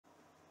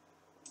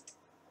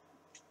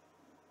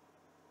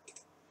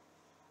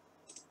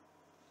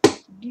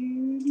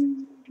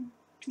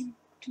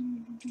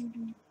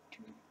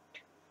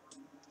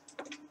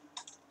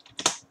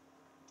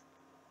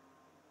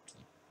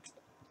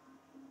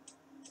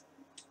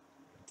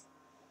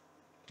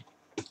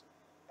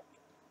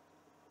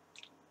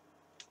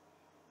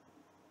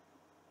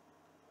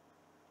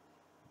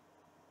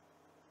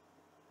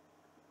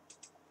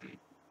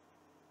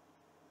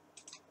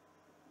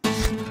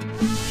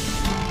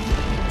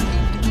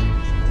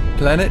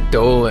Planet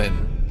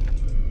Dolan.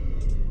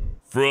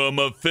 From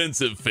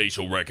offensive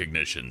facial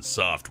recognition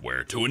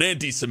software to an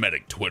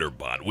anti-Semitic Twitter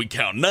bot, we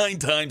count 9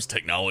 times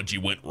technology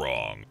went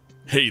wrong.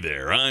 Hey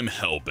there, I'm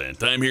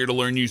Hellbent. I'm here to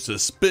learn you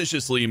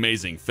suspiciously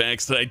amazing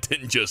facts that I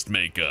didn't just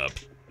make up.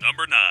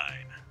 Number 9.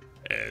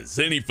 As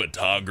any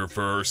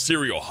photographer or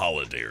serial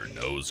holidayer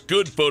knows,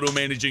 good photo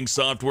managing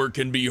software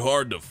can be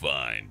hard to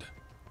find.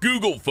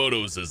 Google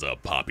Photos is a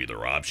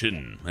popular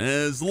option,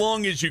 as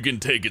long as you can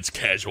take its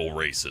casual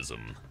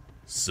racism.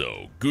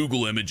 So,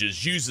 Google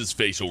Images uses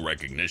facial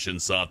recognition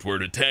software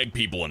to tag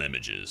people in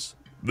images.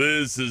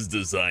 This is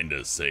designed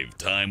to save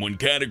time when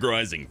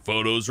categorizing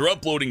photos or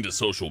uploading to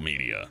social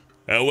media.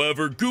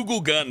 However, Google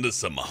got into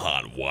some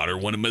hot water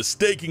when it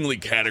mistakenly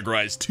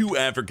categorized 2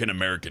 African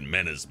American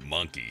men as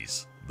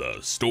monkeys. The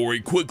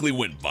story quickly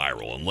went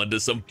viral and led to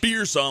some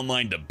fierce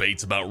online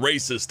debates about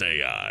racist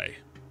AI.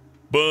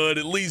 But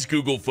at least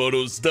Google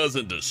Photos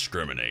doesn't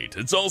discriminate.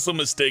 It's also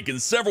mistaken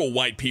several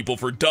white people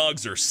for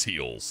dogs or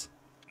seals.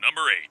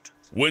 Number 8.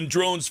 When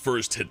drones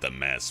first hit the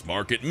mass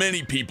market,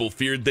 many people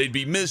feared they'd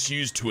be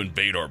misused to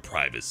invade our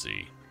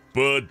privacy.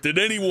 But did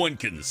anyone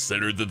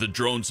consider that the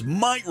drones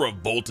might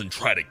revolt and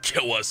try to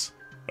kill us?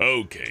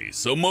 Okay,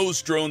 so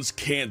most drones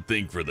can't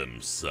think for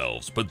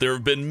themselves, but there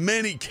have been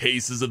many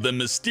cases of them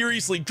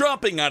mysteriously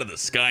dropping out of the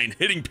sky and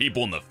hitting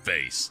people in the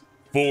face.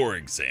 For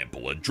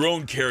example, a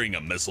drone carrying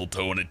a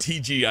mistletoe in a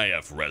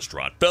TGIF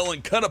restaurant fell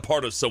and cut a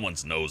part of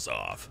someone's nose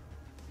off.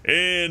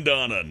 And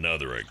on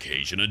another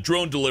occasion, a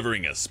drone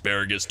delivering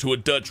asparagus to a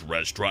Dutch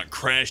restaurant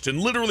crashed and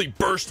literally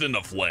burst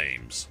into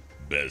flames.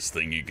 Best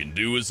thing you can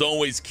do is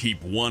always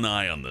keep one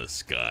eye on the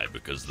sky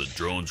because the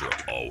drones are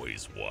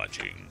always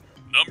watching.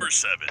 Number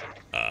 7.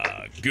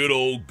 Good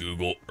old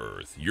Google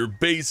Earth. You're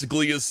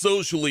basically a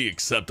socially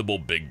acceptable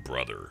big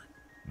brother.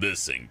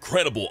 This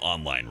incredible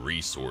online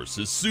resource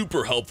is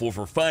super helpful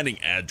for finding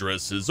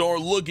addresses or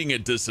looking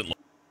at distant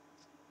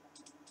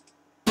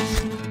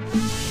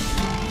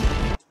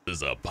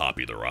is a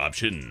popular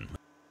option.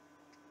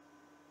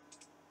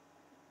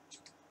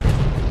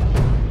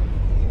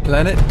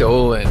 Planet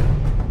Dolan.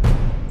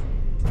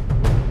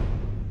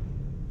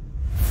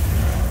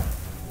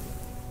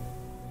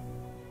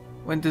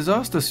 When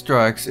disaster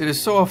strikes, it is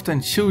so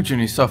often children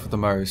who suffer the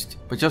most.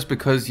 But just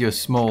because you're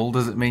small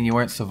doesn't mean you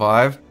won't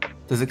survive.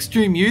 Does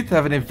extreme youth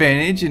have an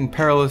advantage in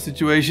perilous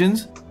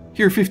situations?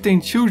 Here are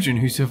 15 children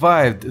who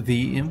survived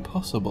the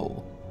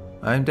impossible.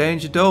 I'm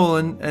Danger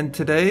Dolan, and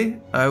today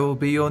I will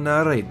be your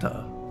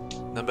narrator.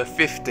 Number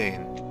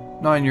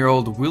 15.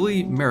 9-year-old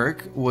Willie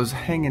Merrick was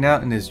hanging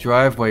out in his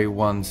driveway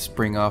one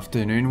spring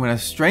afternoon when a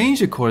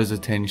stranger caught his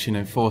attention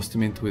and forced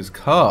him into his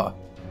car.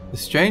 The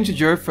stranger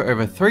drove for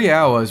over 3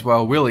 hours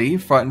while Willie,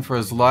 frightened for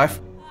his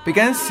life,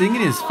 began singing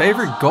his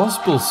favorite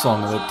gospel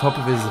song at the top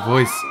of his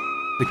voice.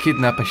 The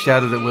kidnapper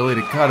shouted at Willie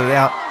to cut it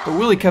out, but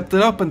Willie kept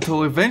it up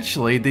until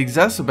eventually the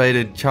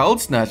exacerbated child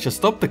snatcher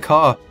stopped the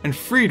car and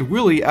freed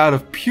Willie out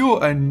of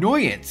pure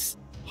annoyance.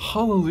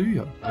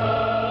 Hallelujah.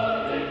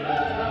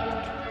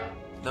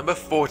 Number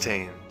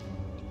 14.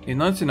 In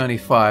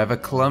 1995, a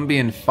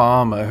Colombian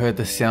farmer heard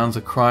the sounds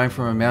of crying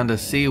from a mound of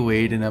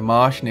seaweed in a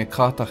marsh near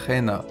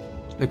Cartagena.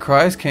 The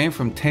cries came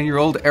from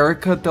 10-year-old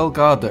Erica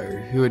Delgado,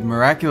 who had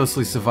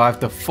miraculously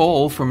survived a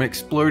fall from an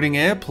exploding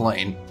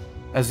airplane.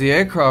 As the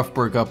aircraft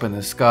broke up in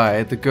the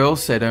sky, the girl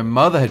said her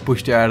mother had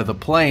pushed her out of the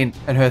plane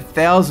and her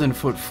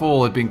 1,000-foot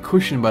fall had been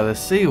cushioned by the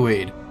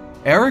seaweed.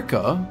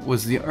 Erica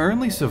was the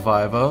only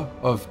survivor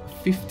of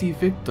 50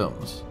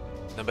 victims.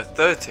 Number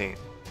 13.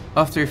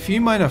 After a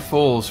few minor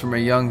falls from her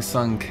young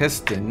son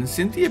Keston,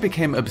 Cynthia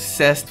became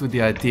obsessed with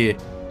the idea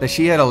that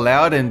she had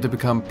allowed him to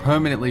become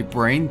permanently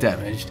brain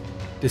damaged.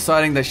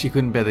 Deciding that she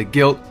couldn't bear the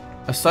guilt,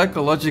 a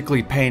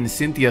psychologically pained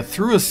Cynthia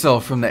threw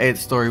herself from the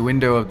 8th-story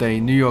window of their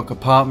New York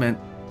apartment.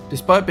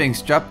 Despite being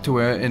strapped to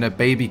her in a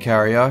baby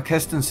carrier,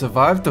 Keston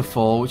survived the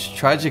fall, which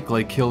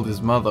tragically killed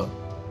his mother.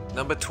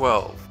 Number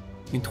 12.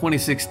 In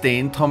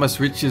 2016, Thomas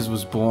Riches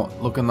was born,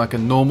 looking like a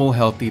normal,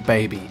 healthy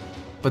baby.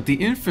 But the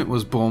infant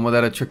was born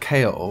without a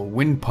trachea or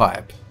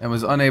windpipe, and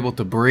was unable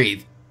to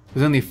breathe.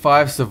 With only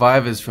 5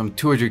 survivors from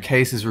 200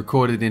 cases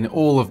recorded in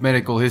all of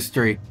medical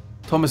history,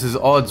 Thomas's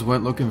odds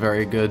weren't looking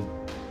very good.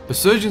 The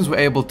surgeons were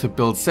able to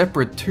build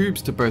separate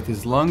tubes to both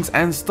his lungs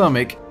and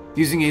stomach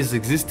using his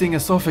existing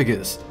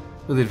esophagus.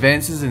 With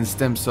advances in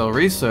stem cell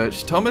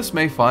research, Thomas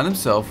may find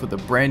himself with a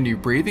brand new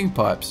breathing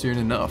pipe soon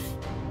enough.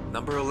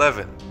 Number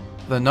 11.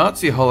 The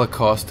Nazi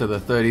Holocaust of the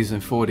 30s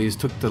and 40s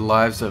took the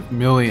lives of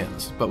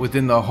millions, but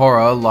within the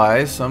horror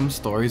lie some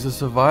stories of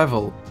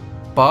survival.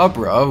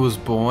 Barbara was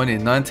born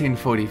in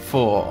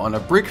 1944 on a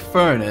brick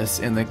furnace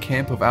in the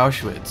camp of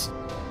Auschwitz.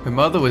 Her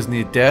mother was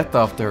near death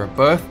after her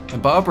birth,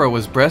 and Barbara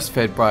was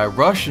breastfed by a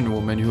Russian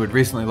woman who had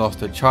recently lost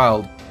her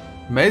child.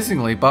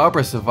 Amazingly,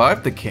 Barbara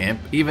survived the camp,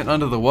 even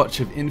under the watch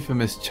of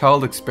infamous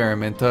child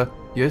experimenter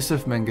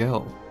Josef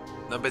Mengele.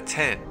 Number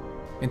 10.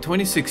 In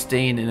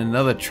 2016, in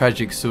another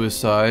tragic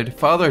suicide,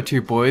 father of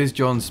 2 boys,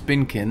 John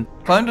Spinkin,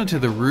 climbed onto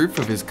the roof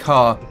of his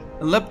car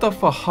and leapt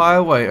off a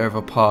highway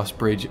overpass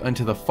bridge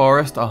into the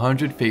forest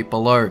 100 feet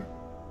below.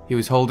 He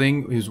was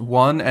holding his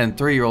 1 and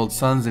 3-year-old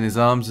sons in his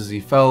arms as he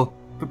fell,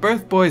 but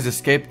both boys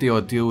escaped the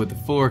ordeal with a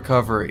full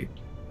recovery.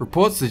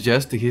 Reports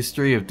suggest a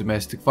history of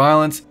domestic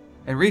violence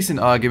and recent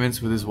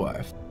arguments with his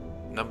wife.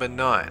 Number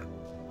 9.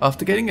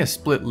 After getting a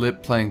split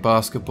lip playing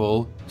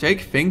basketball,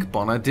 Jake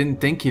Finkbonner didn't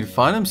think he'd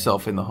find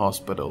himself in the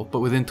hospital, but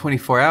within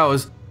 24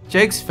 hours,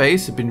 Jake's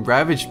face had been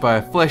ravaged by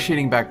a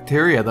flesh-eating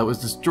bacteria that was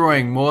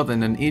destroying more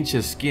than an inch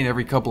of skin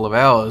every couple of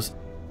hours.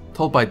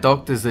 Told by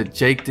doctors that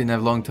Jake didn't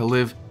have long to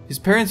live, his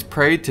parents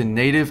prayed to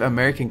Native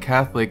American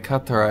Catholic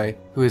Katarai,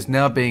 who is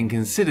now being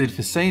considered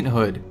for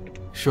sainthood.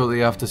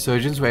 Shortly after,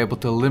 surgeons were able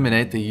to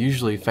eliminate the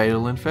usually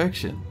fatal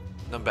infection.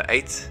 Number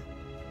 8.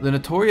 The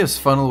notorious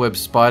funnel web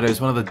spider is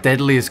one of the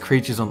deadliest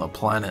creatures on the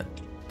planet.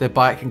 Their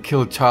bite can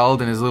kill a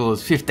child in as little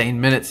as 15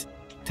 minutes.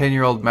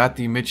 10-year-old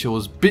Matthew Mitchell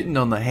was bitten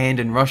on the hand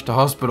and rushed to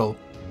hospital.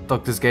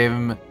 Doctors gave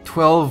him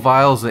 12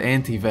 vials of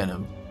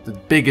anti-venom, the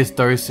biggest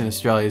dose in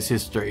Australia's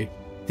history.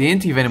 The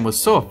anti-venom was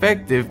so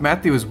effective,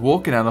 Matthew was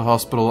walking out of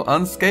hospital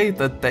unscathed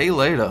a day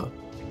later.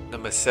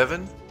 Number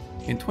 7.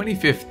 In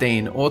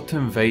 2015,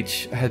 Autumn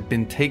Veitch had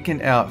been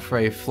taken out for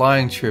a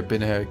flying trip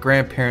in her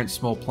grandparents'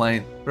 small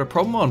plane, but a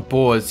problem on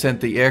board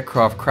sent the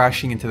aircraft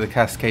crashing into the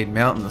Cascade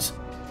Mountains.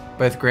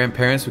 Both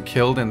grandparents were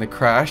killed in the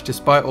crash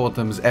despite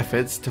Autumn's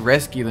efforts to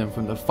rescue them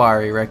from the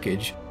fiery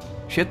wreckage.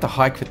 She had to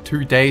hike for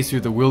 2 days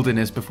through the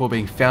wilderness before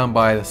being found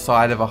by the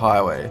side of a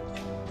highway.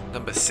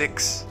 Number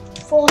 6.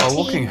 14.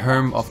 While walking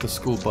home off the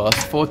school bus,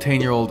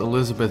 14-year-old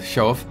Elizabeth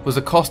Schoff was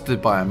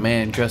accosted by a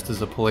man dressed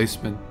as a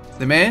policeman.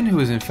 The man, who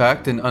was in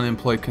fact an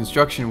unemployed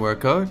construction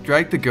worker,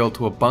 dragged the girl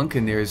to a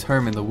bunker near his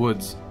home in the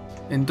woods.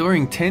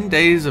 Enduring 10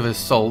 days of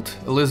assault,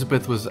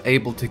 Elizabeth was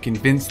able to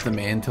convince the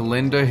man to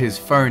lend her his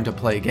phone to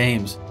play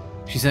games.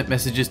 She sent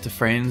messages to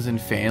friends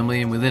and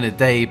family, and within a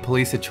day,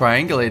 police had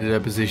triangulated her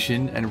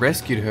position and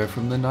rescued her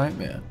from the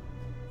nightmare.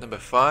 Number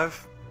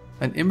 5.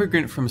 An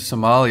immigrant from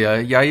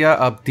Somalia, Yahya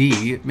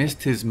Abdi,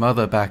 missed his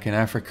mother back in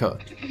Africa,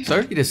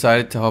 so he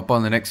decided to hop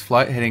on the next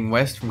flight heading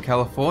west from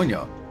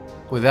California.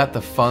 Without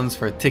the funds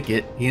for a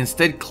ticket, he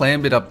instead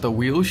clambered up the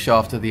wheel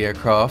shaft of the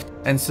aircraft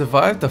and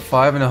survived the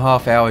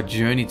 5.5-hour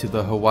journey to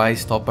the Hawaii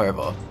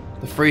stopover.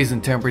 The freezing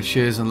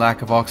temperatures and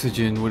lack of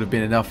oxygen would have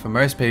been enough for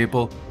most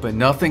people, but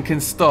nothing can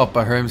stop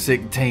a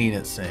homesick teen,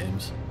 it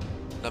seems.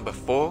 Number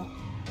 4.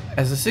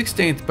 As a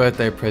 16th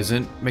birthday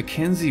present,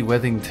 Mackenzie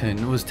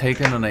Wethington was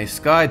taken on a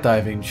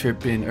skydiving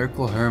trip in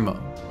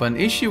Oklahoma, but an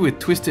issue with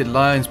twisted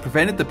lines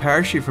prevented the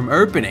parachute from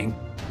opening,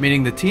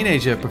 meaning the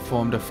teenager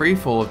performed a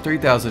freefall of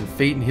 3,000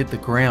 feet and hit the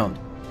ground.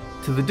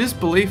 To the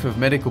disbelief of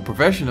medical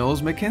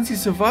professionals, Mackenzie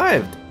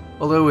survived,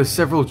 although with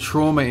several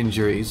trauma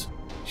injuries.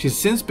 She's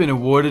since been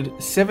awarded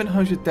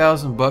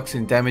 $700,000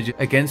 in damage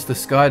against the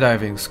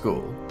skydiving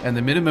school, and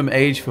the minimum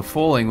age for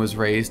falling was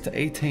raised to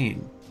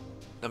 18.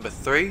 Number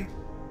 3.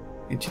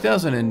 In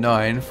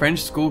 2009,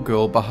 French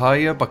schoolgirl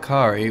Bahia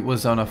Bakari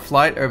was on a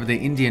flight over the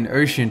Indian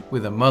Ocean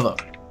with her mother.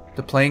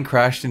 The plane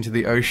crashed into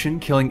the ocean,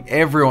 killing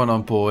everyone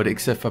on board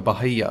except for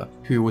Bahia,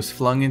 who was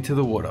flung into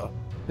the water.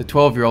 The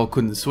 12-year-old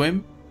couldn't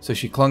swim, so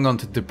she clung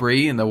onto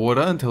debris in the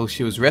water until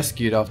she was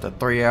rescued after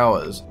 3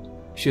 hours.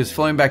 She was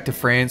flown back to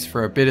France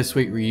for a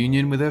bittersweet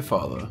reunion with her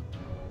father.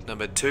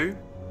 Number 2.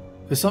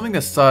 For something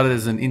that started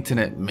as an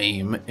internet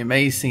meme, it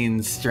may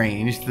seem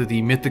strange that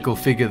the mythical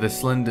figure the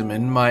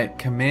Slenderman might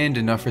command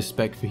enough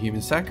respect for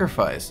human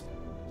sacrifice.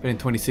 But in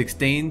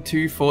 2016,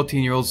 2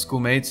 14-year-old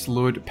schoolmates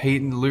lured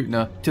Peyton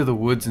Leutner to the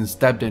woods and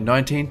stabbed her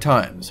 19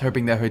 times,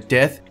 hoping that her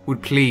death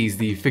would please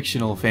the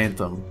fictional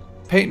phantom.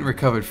 Peyton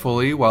recovered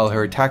fully, while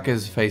her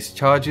attackers faced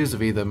charges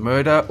of either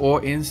murder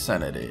or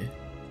insanity.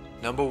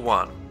 Number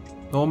 1.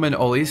 Norman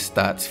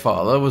Olistad's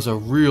father was a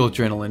real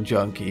adrenaline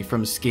junkie,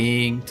 from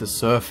skiing to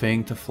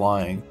surfing to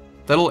flying.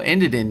 That all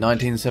ended in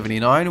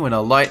 1979 when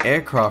a light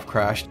aircraft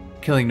crashed,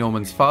 killing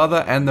Norman's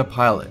father and the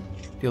pilot.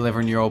 The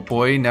 11-year-old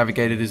boy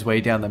navigated his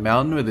way down the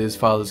mountain with his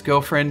father's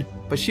girlfriend,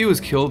 but she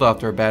was killed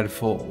after a bad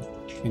fall.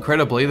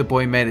 Incredibly, the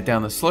boy made it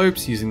down the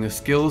slopes using the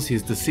skills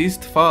his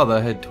deceased father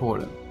had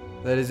taught him.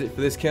 That is it for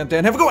this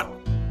countdown. Have a good one!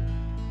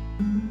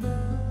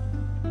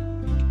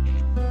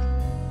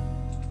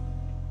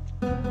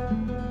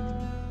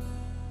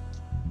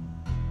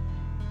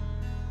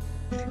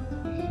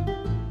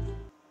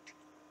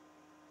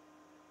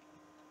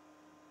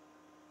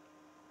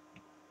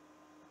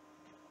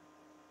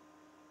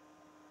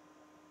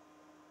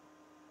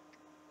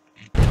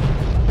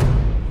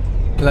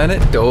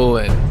 Planet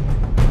Dolan.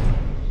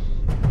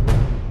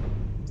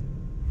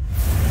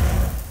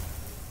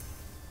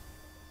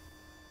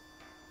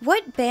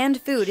 What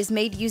banned food is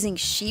made using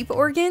sheep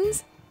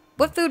organs?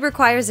 What food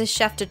requires a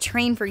chef to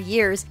train for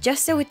years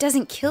just so it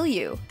doesn't kill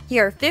you?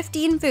 Here are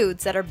 15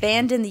 foods that are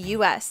banned in the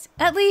US,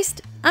 at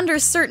least under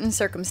certain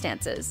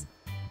circumstances.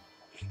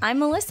 I'm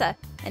Melissa,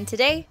 and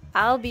today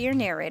I'll be your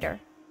narrator.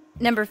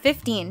 Number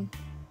 15.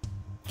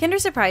 Kinder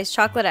Surprise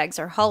chocolate eggs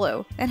are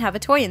hollow and have a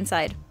toy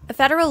inside. A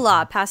federal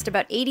law passed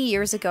about 80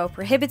 years ago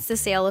prohibits the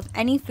sale of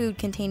any food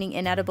containing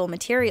inedible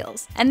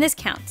materials, and this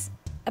counts.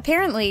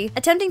 Apparently,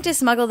 attempting to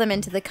smuggle them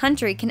into the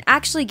country can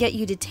actually get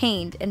you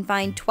detained and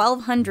fined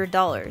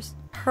 $1,200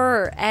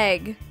 per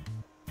egg.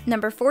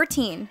 Number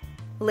 14.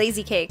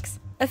 Lazy Cakes.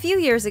 A few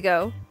years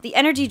ago, the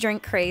energy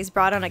drink craze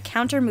brought on a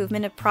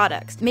counter-movement of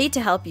products made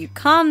to help you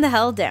calm the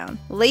hell down.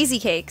 Lazy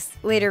Cakes,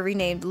 later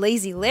renamed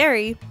Lazy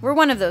Larry, were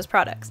one of those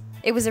products.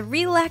 It was a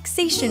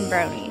relaxation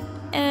brownie.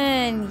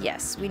 And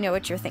yes, we know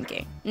what you're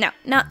thinking. No,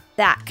 not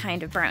that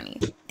kind of brownie.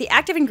 The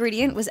active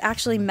ingredient was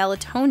actually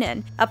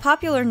melatonin, a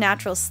popular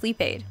natural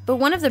sleep aid, but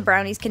one of the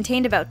brownies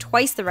contained about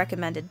twice the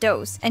recommended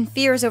dose, and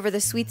fears over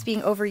the sweets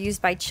being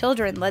overused by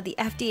children led the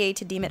FDA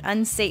to deem it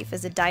unsafe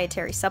as a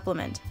dietary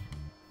supplement.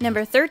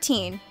 Number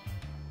 13.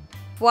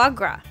 Foie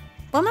gras.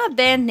 While not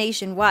banned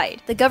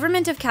nationwide, the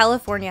government of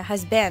California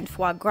has banned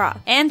foie gras,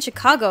 and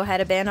Chicago had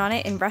a ban on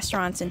it in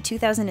restaurants in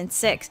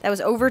 2006 that was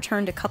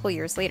overturned a couple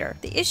years later.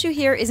 The issue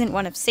here isn't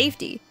one of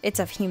safety, it's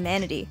of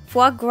humanity.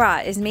 Foie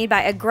gras is made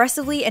by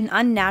aggressively and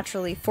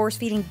unnaturally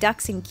force-feeding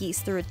ducks and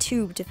geese through a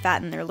tube to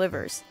fatten their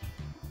livers.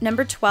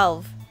 Number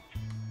 12.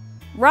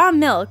 Raw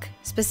milk,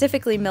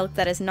 specifically milk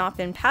that has not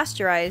been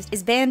pasteurized,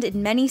 is banned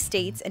in many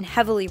states and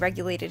heavily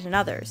regulated in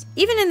others.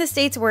 Even in the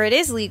states where it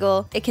is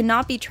legal, it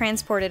cannot be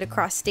transported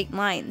across state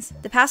lines.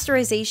 The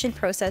pasteurization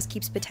process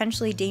keeps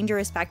potentially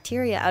dangerous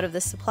bacteria out of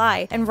the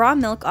supply, and raw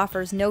milk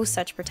offers no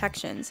such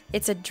protections.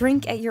 It's a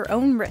drink at your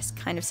own risk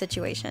kind of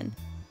situation.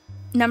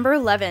 Number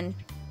 11.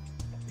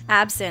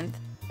 Absinthe.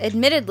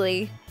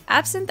 Admittedly,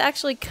 absinthe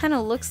actually kinda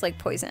looks like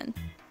poison.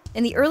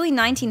 In the early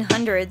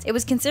 1900s, it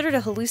was considered a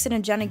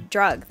hallucinogenic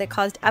drug that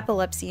caused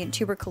epilepsy and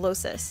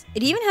tuberculosis.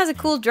 It even has a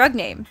cool drug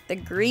name, the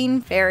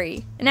Green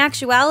Fairy. In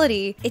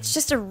actuality, it's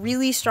just a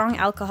really strong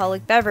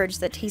alcoholic beverage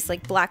that tastes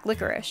like black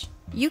licorice.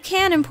 You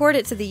can import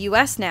it to the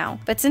US now,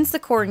 but since the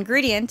core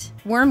ingredient,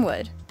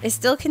 wormwood, is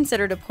still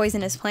considered a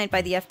poisonous plant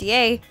by the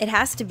FDA, it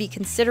has to be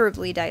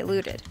considerably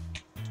diluted.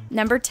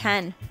 Number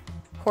 10.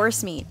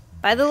 Horse meat.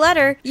 By the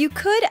letter, you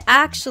could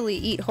actually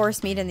eat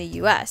horse meat in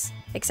the US,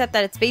 except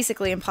that it's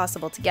basically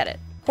impossible to get it.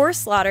 Horse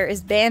slaughter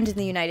is banned in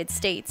the United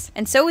States,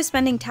 and so is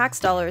spending tax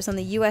dollars on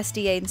the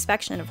USDA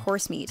inspection of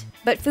horse meat.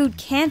 But food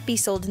can't be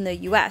sold in the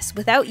US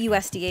without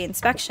USDA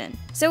inspection,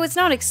 so it's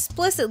not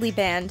explicitly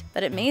banned,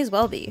 but it may as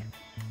well be.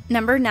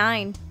 Number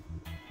 9.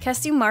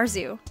 Queso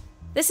marzu.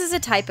 This is a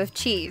type of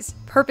cheese,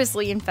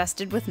 purposely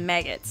infested with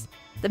maggots.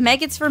 The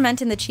maggots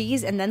ferment in the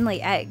cheese and then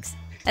lay eggs.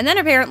 And then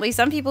apparently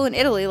some people in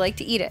Italy like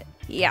to eat it.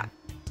 Yeah.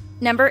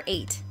 Number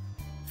 8.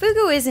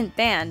 Fugu isn't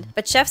banned,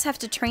 but chefs have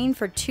to train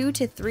for 2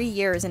 to 3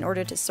 years in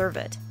order to serve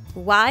it.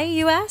 Why,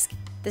 you ask?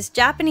 This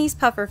Japanese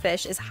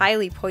pufferfish is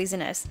highly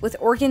poisonous, with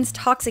organs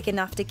toxic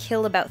enough to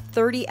kill about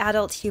 30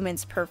 adult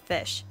humans per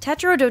fish.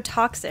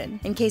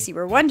 Tetrodotoxin, in case you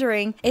were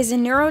wondering, is a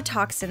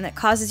neurotoxin that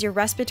causes your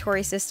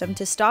respiratory system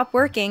to stop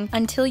working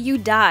until you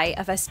die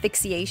of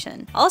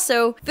asphyxiation.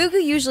 Also,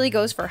 fugu usually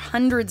goes for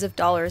hundreds of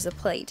dollars a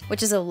plate,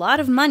 which is a lot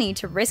of money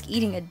to risk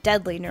eating a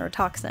deadly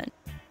neurotoxin.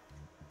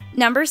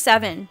 Number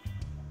 7.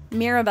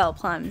 Mirabelle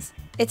plums.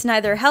 It's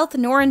neither health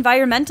nor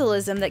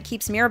environmentalism that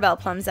keeps Mirabelle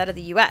plums out of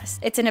the US.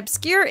 It's an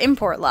obscure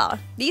import law.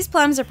 These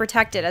plums are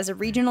protected as a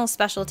regional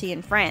specialty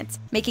in France,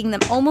 making them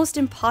almost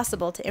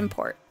impossible to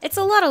import. It's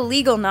a lot of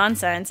legal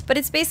nonsense, but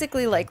it's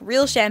basically like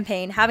real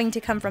champagne having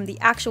to come from the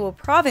actual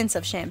province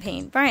of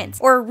Champagne, France,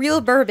 or real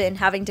bourbon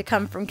having to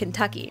come from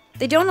Kentucky.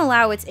 They don't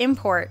allow its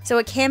import, so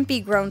it can't be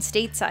grown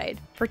stateside,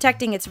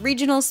 protecting its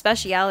regional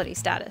specialty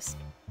status.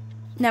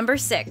 Number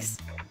 6.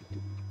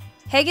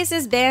 Haggis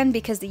is banned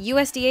because the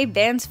USDA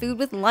bans food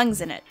with lungs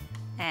in it.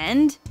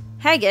 And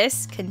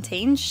haggis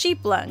contains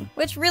sheep lung,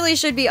 which really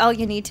should be all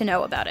you need to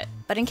know about it.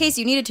 But in case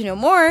you needed to know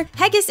more,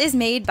 haggis is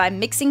made by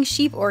mixing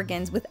sheep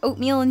organs with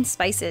oatmeal and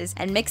spices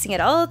and mixing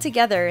it all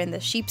together in the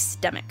sheep's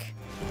stomach.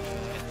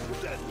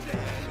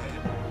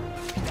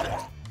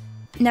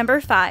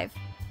 Number 5.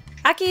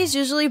 Ackee is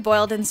usually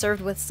boiled and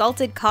served with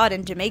salted cod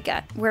in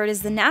Jamaica, where it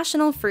is the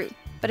national fruit.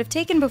 But if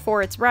taken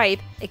before it's ripe,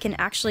 it can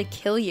actually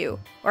kill you,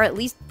 or at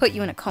least put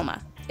you in a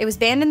coma. It was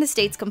banned in the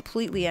States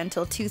completely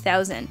until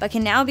 2000, but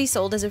can now be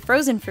sold as a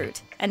frozen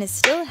fruit, and is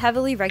still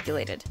heavily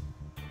regulated.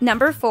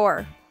 Number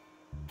 4.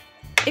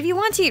 If you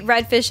want to eat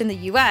redfish in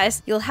the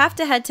US, you'll have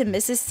to head to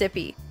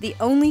Mississippi, the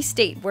only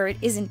state where it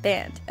isn't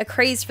banned. A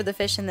craze for the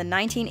fish in the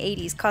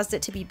 1980s caused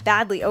it to be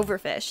badly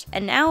overfished,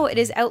 and now it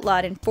is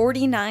outlawed in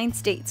 49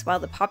 states while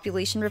the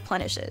population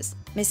replenishes.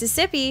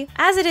 Mississippi,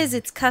 as it is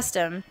its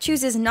custom,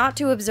 chooses not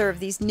to observe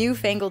these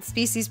newfangled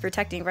species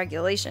protecting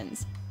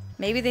regulations.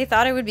 Maybe they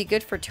thought it would be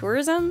good for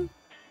tourism?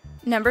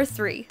 Number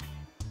 3.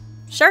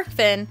 Shark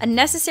fin, a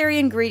necessary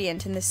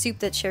ingredient in the soup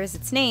that shares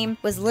its name,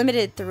 was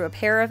limited through a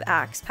pair of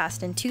acts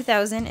passed in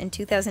 2000 and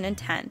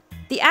 2010.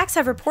 The acts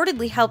have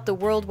reportedly helped the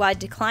worldwide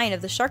decline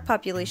of the shark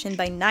population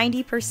by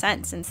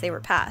 90% since they were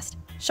passed.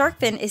 Shark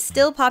fin is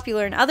still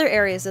popular in other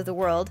areas of the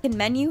world, and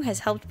menu has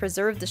helped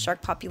preserve the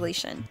shark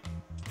population.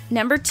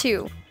 Number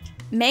 2.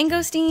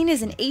 Mangosteen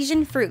is an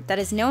Asian fruit that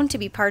is known to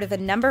be part of a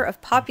number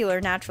of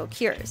popular natural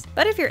cures.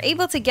 But if you're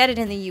able to get it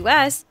in the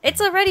US, it's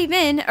already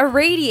been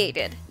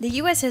irradiated. The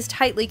US has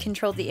tightly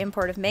controlled the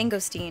import of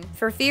mangosteen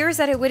for fears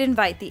that it would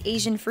invite the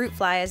Asian fruit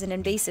fly as an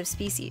invasive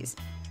species.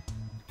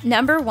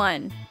 Number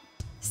 1.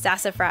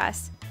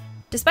 Sassafras.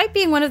 Despite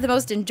being one of the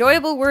most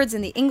enjoyable words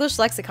in the English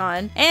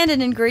lexicon, and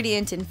an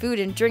ingredient in food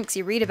and drinks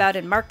you read about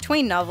in Mark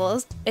Twain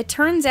novels, it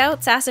turns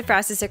out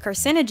sassafras is a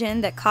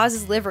carcinogen that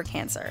causes liver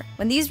cancer.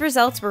 When these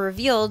results were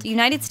revealed, the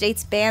United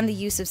States banned the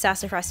use of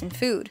sassafras in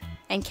food,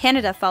 and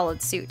Canada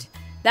followed suit.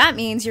 That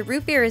means your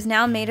root beer is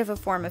now made of a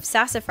form of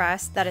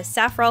sassafras that is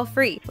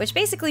safrole-free, which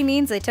basically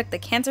means they took the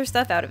cancer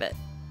stuff out of it.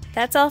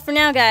 That's all for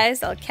now,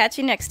 guys. I'll catch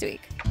you next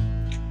week.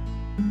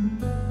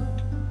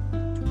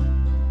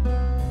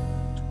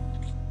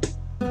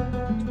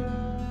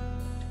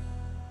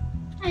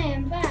 I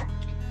am back.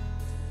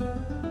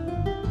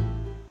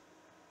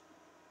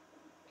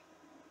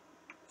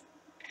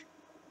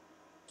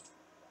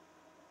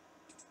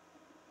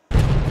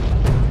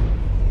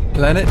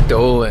 Planet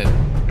Dolan.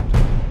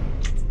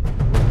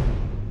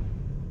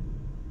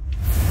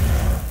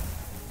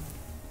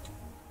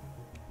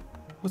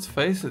 Let's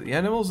face it, the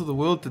animals of the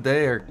world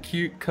today are a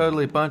cute,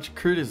 cuddly bunch of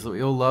critters that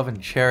we all love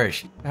and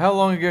cherish. How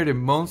long ago did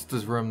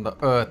monsters roam the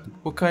earth?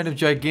 What kind of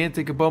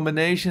gigantic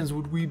abominations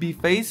would we be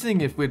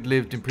facing if we'd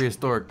lived in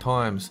prehistoric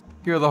times?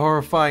 Here are the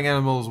horrifying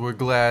animals we're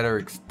glad are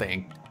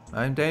extinct.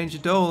 I'm Danger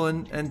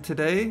Dolan, and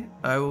today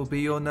I will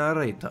be your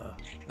narrator.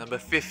 Number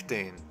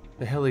 15.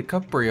 The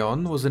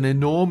Helicoprion was an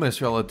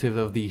enormous relative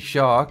of the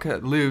shark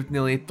that lived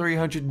nearly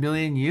 300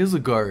 million years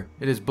ago.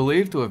 It is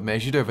believed to have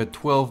measured over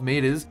 12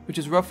 meters, which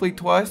is roughly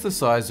twice the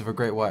size of a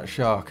great white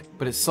shark.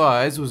 But its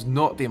size was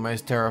not the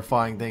most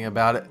terrifying thing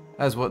about it,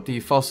 as what the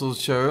fossils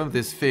show of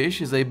this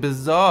fish is a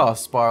bizarre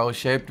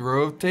spiral-shaped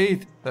row of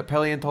teeth that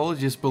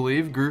paleontologists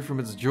believe grew from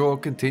its jaw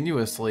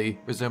continuously,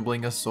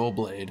 resembling a saw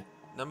blade.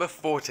 Number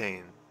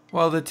 14.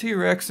 While the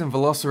T-Rex and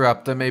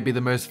Velociraptor may be the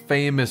most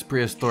famous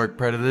prehistoric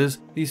predators,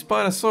 the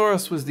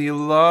Spinosaurus was the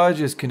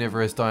largest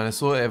carnivorous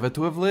dinosaur ever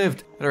to have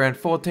lived, at around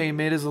 14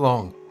 meters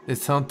long.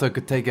 This hunter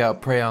could take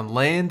out prey on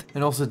land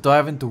and also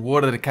dive into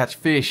water to catch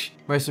fish.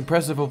 Most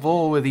impressive of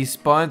all were the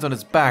spines on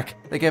its back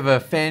that gave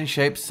a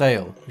fan-shaped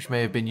sail, which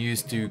may have been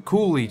used to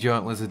cool the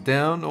giant lizard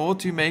down or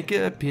to make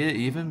it appear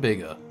even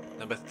bigger.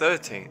 Number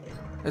 13.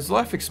 As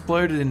life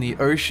exploded in the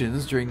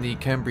oceans during the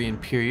Cambrian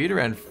period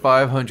around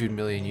 500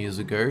 million years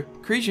ago,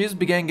 creatures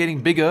began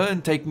getting bigger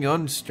and taking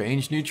on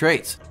strange new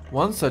traits.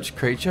 One such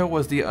creature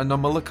was the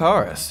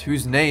Anomalocaris,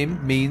 whose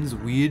name means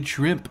weird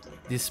shrimp.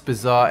 This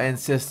bizarre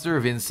ancestor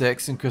of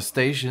insects and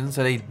crustaceans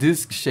had a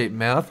disc-shaped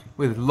mouth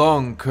with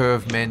long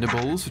curved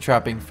mandibles for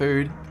trapping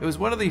food. It was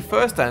one of the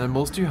first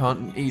animals to hunt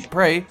and eat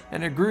prey,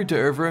 and it grew to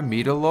over a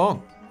meter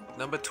long.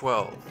 Number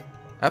 12.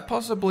 At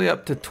possibly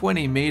up to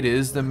 20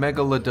 meters, the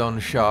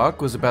Megalodon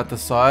shark was about the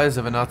size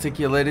of an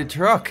articulated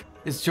truck.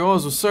 Its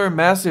jaws were so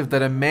massive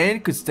that a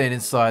man could stand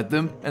inside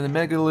them, and the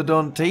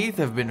Megalodon teeth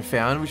have been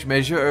found which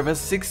measure over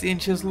 6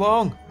 inches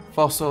long.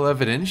 Fossil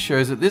evidence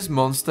shows that this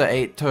monster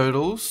ate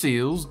turtles,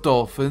 seals,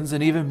 dolphins,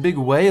 and even big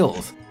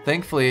whales.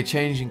 Thankfully, a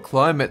change in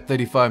climate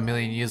 35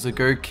 million years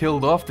ago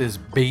killed off this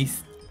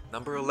beast.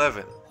 Number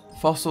 11.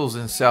 Fossils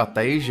in South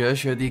Asia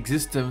show the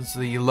existence of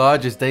the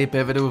largest ape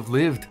ever to have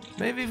lived,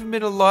 maybe even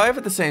been alive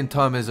at the same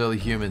time as early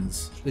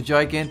humans. The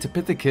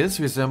Gigantopithecus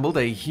resembled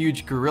a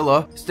huge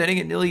gorilla, standing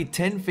at nearly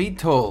 10 feet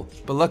tall,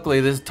 but luckily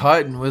this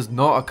titan was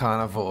not a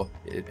carnivore.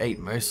 It ate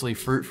mostly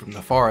fruit from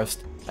the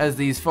forest. As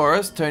these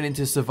forests turned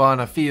into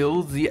savanna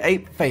fields, the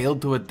ape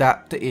failed to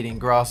adapt to eating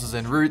grasses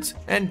and roots,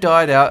 and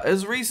died out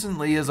as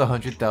recently as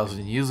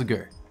 100,000 years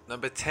ago.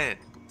 Number 10.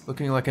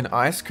 Looking like an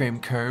ice cream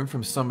cone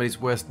from somebody's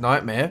worst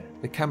nightmare,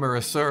 the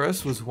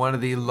Camarasaurus was one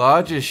of the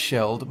largest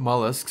shelled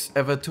mollusks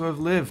ever to have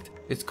lived.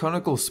 Its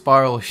conical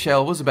spiral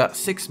shell was about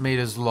 6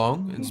 meters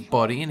long, its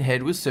body and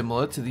head was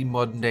similar to the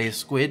modern day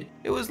squid.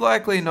 It was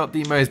likely not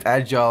the most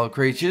agile of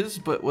creatures,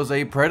 but was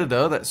a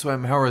predator that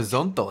swam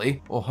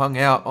horizontally or hung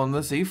out on the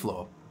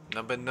seafloor.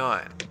 Number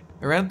 9.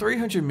 Around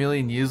 300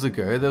 million years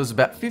ago, there was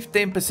about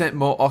 15%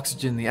 more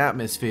oxygen in the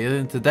atmosphere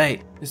than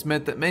today. This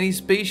meant that many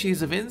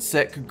species of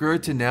insect could grow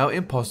to now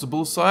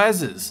impossible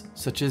sizes,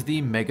 such as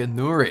the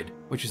Meganeurid,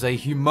 which is a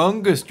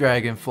humongous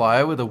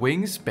dragonfly with a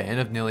wingspan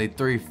of nearly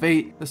 3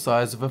 feet, the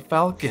size of a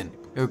falcon.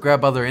 It would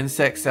grab other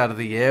insects out of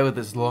the air with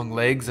its long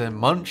legs and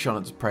munch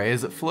on its prey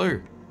as it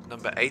flew.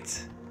 Number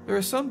 8. There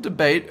is some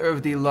debate over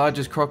the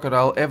largest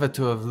crocodile ever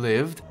to have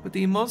lived, but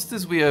the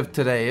monsters we have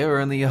today are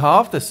only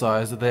half the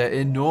size of their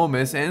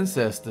enormous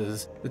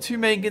ancestors. The two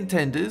main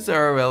contenders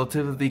are a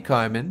relative of the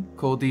caiman,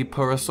 called the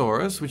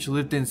Porosaurus, which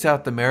lived in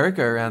South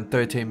America around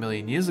 13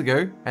 million years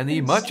ago, and the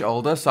much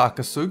older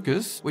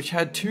Sarcosuchus, which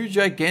had 2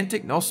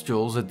 gigantic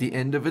nostrils at the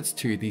end of its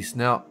toothy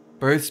snout.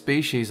 Both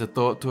species are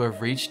thought to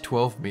have reached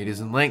 12 meters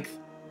in length.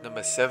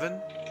 Number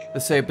 7. The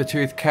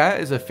saber-toothed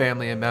cat is a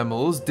family of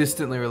mammals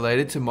distantly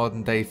related to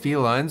modern-day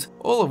felines,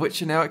 all of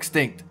which are now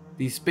extinct.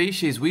 The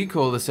species we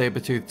call the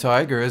saber-toothed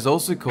tiger is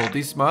also called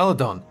the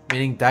Smilodon,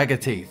 meaning dagger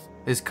teeth.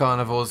 This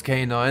carnivore's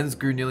canines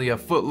grew nearly a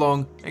foot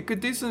long and could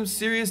do some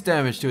serious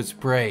damage to its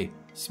prey.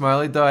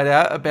 Smiley died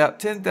out about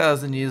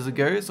 10,000 years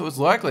ago, so it's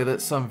likely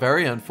that some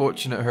very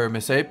unfortunate Homo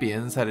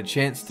sapiens had a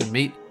chance to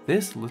meet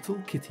this little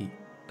kitty.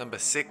 Number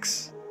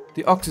 6.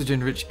 The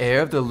oxygen-rich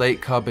air of the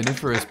late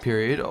Carboniferous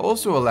period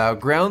also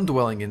allowed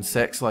ground-dwelling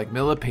insects like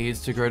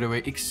millipedes to grow to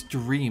an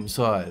extreme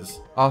size.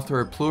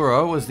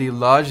 Arthropleura was the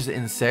largest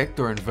insect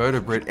or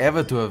invertebrate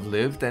ever to have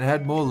lived and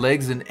had more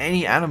legs than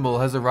any animal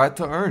has a right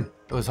to own.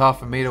 It was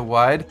half a meter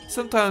wide,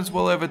 sometimes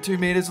well over 2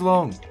 meters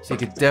long, so you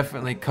could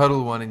definitely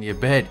cuddle one in your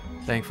bed.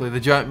 Thankfully the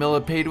giant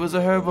millipede was a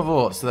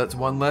herbivore, so that's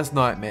one less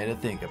nightmare to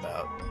think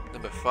about.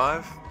 Number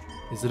 5.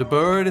 Is it a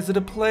bird? Is it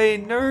a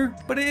plane? No,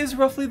 but it is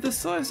roughly the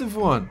size of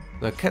one.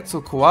 The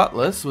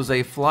Quetzalcoatlus was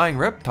a flying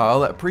reptile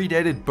that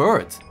predated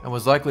birds and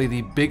was likely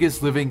the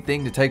biggest living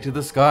thing to take to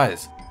the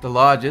skies. The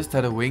largest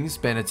had a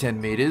wingspan of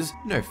 10 meters,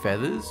 no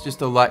feathers,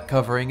 just a light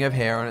covering of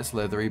hair on its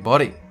leathery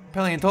body.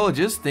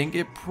 Paleontologists think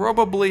it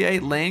probably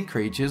ate land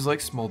creatures like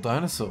small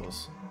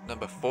dinosaurs.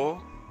 Number 4.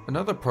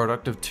 Another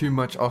product of too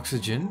much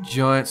oxygen,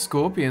 giant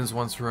scorpions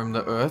once roamed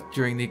the earth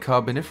during the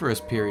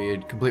Carboniferous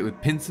period, complete with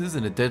pincers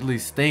and a deadly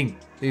sting.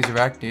 These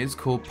arachnids,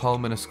 called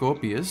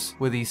Pulmonoscorpius,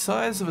 were the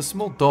size of a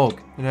small dog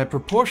and had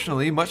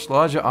proportionally much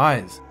larger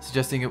eyes,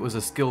 suggesting it was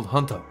a skilled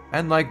hunter.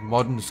 And like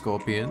modern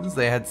scorpions,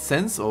 they had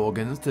sense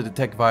organs to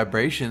detect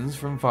vibrations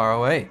from far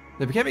away.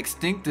 They became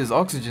extinct as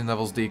oxygen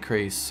levels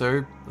decreased,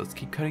 so let's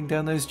keep cutting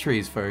down those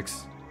trees,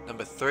 folks.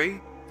 Number 3.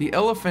 The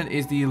elephant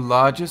is the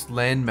largest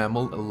land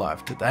mammal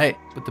alive today,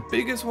 but the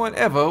biggest one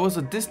ever was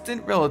a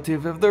distant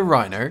relative of the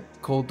rhino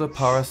called the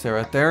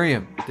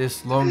Paraceratherium.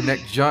 This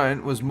long-necked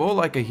giant was more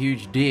like a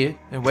huge deer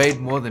and weighed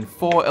more than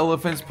 4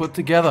 elephants put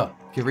together.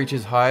 It could reach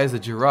as high as a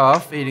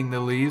giraffe, eating the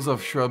leaves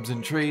off shrubs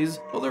and trees.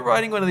 Although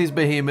riding one of these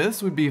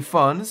behemoths would be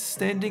fun,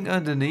 standing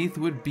underneath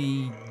would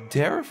be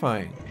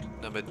terrifying.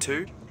 Number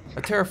 2.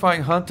 A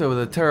terrifying hunter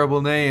with a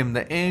terrible name,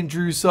 the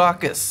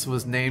Andrewsarchus,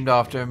 was named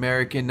after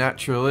American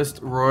naturalist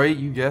Roy,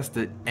 you guessed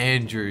it,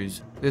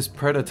 Andrews. This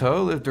predator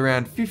lived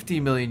around 50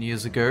 million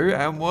years ago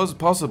and was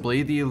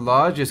possibly the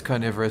largest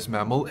carnivorous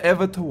mammal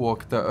ever to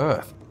walk the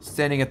earth.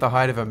 Standing at the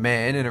height of a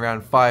man and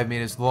around 5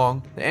 meters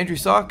long, the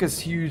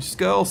Andrewsarchus' huge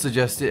skull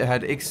suggests it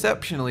had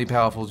exceptionally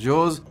powerful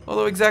jaws,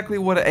 although exactly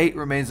what it ate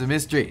remains a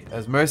mystery,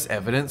 as most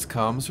evidence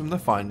comes from the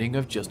finding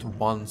of just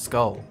one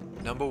skull.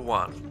 Number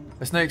 1.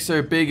 A snake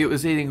so big it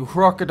was eating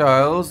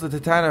crocodiles, the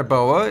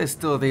Titanoboa is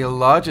still the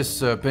largest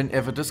serpent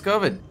ever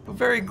discovered. We're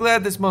very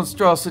glad this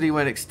monstrosity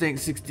went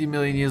extinct 60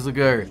 million years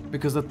ago,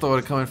 because the thought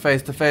of coming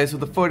face to face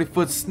with a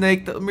 40-foot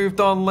snake that moved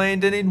on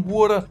land and in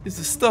water is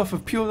the stuff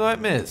of pure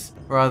nightmares.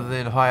 Rather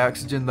than high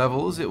oxygen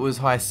levels, it was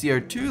high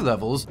CO2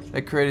 levels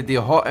that created the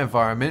hot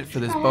environment for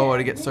this boa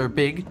to get so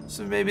big,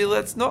 so maybe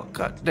let's not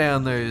cut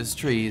down those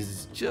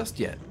trees just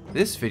yet.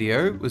 This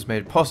video was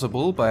made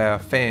possible by our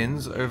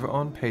fans over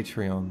on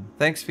Patreon.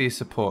 Thanks for your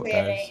support,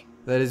 guys.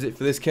 That is it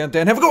for this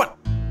countdown. Have a good one!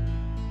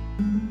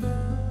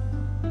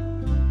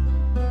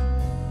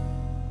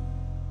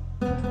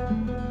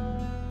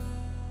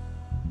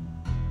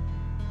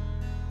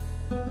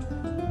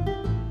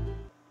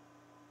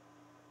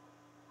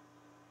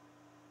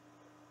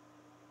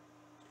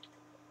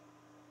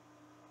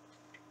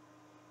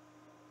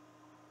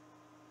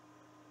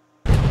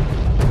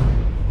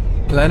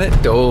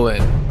 Planet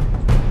Dolan.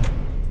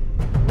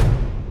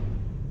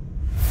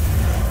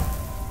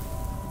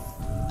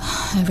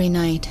 Every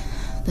night,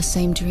 the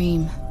same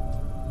dream,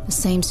 the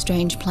same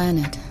strange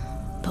planet.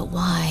 But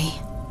why?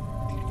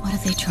 What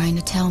are they trying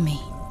to tell me?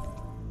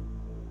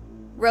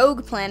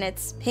 Rogue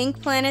planets,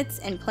 pink planets,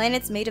 and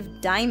planets made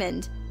of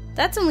diamond.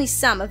 That's only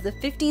some of the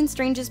 15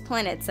 strangest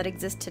planets that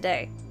exist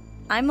today.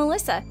 I'm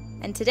Melissa,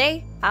 and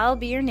today I'll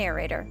be your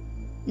narrator.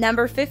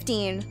 Number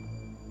 15.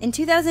 In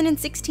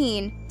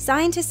 2016,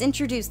 scientists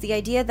introduced the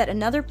idea that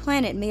another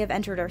planet may have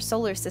entered our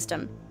solar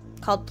system.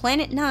 Called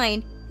Planet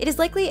 9, it is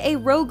likely a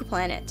rogue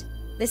planet.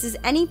 This is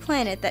any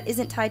planet that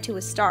isn't tied to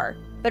a star,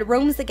 but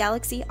roams the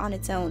galaxy on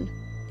its own.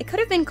 It could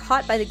have been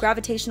caught by the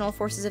gravitational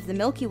forces of the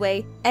Milky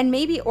Way and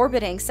may be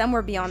orbiting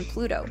somewhere beyond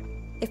Pluto.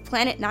 If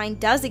Planet 9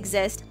 does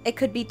exist, it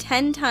could be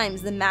 10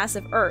 times the mass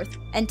of Earth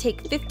and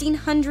take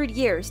 1,500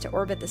 years to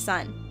orbit the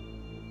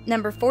Sun.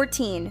 Number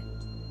 14.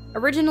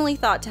 Originally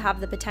thought to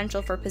have the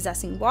potential for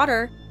possessing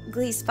water,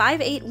 Gliese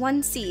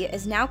 581c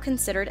is now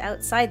considered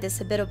outside this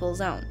habitable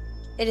zone.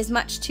 It is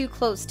much too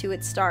close to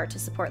its star to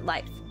support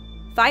life.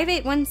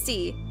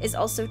 581c is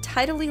also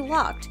tidally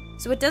locked,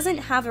 so it doesn't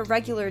have a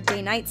regular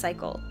day-night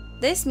cycle.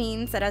 This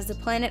means that as the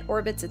planet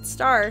orbits its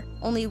star,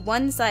 only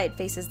one side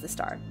faces the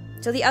star,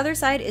 so the other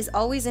side is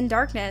always in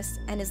darkness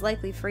and is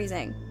likely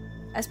freezing.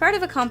 As part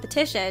of a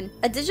competition,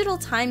 a digital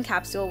time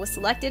capsule was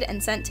selected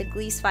and sent to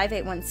Gliese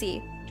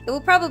 581c. It will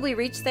probably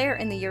reach there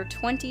in the year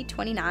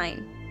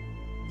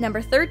 2029.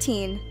 Number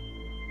 13.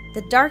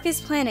 The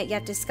darkest planet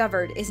yet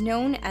discovered is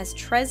known as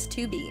Tres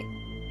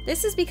 2b.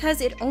 This is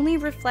because it only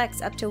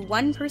reflects up to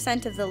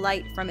 1% of the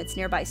light from its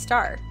nearby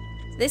star.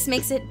 This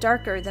makes it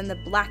darker than the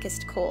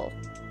blackest coal.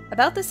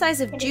 About the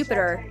size of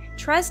Jupiter,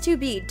 TRES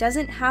 2b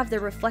doesn't have the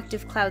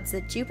reflective clouds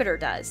that Jupiter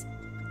does.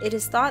 It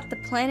is thought the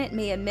planet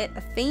may emit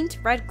a faint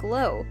red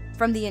glow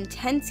from the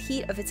intense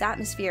heat of its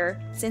atmosphere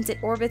since it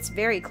orbits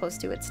very close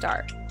to its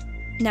star.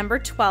 Number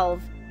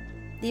 12.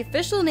 The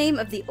official name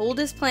of the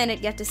oldest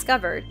planet yet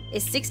discovered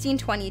is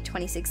 1620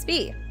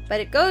 26b, but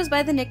it goes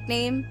by the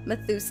nickname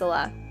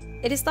Methuselah.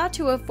 It is thought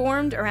to have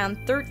formed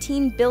around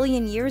 13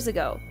 billion years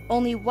ago,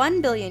 only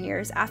 1 billion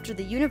years after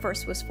the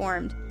universe was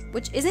formed,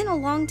 which isn't a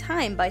long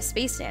time by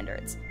space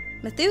standards.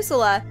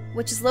 Methuselah,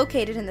 which is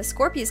located in the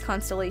Scorpius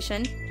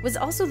constellation, was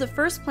also the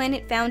first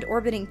planet found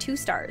orbiting 2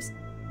 stars,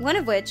 one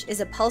of which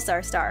is a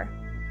pulsar star.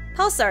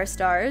 Pulsar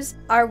stars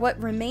are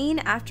what remain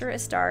after a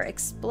star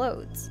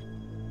explodes.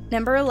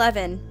 Number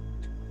 11.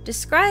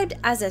 Described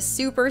as a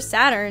super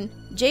Saturn,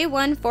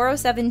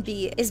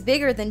 J1407b is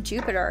bigger than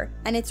Jupiter,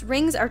 and its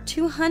rings are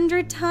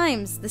 200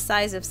 times the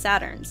size of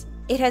Saturn's.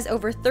 It has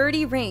over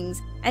 30 rings,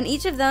 and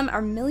each of them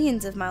are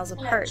millions of miles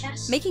apart,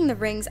 making the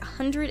rings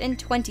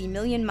 120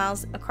 million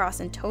miles across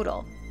in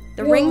total.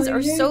 The rings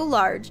are so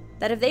large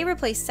that if they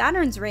replace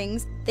Saturn's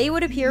rings, they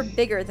would appear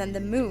bigger than the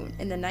moon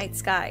in the night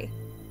sky.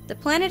 The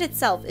planet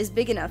itself is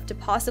big enough to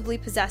possibly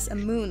possess a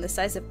moon the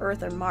size of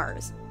Earth or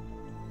Mars.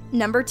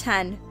 Number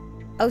 10.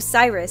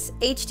 Osiris,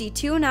 HD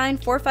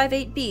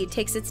 29458b,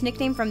 takes its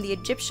nickname from the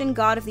Egyptian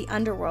god of the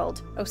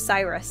underworld,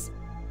 Osiris.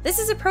 This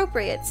is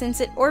appropriate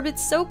since it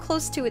orbits so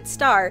close to its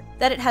star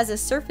that it has a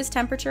surface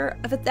temperature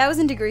of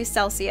 1,000 degrees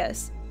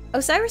Celsius.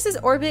 Osiris's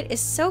orbit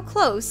is so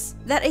close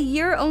that a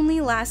year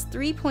only lasts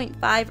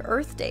 3.5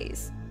 Earth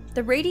days.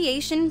 The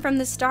radiation from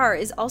the star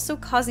is also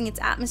causing its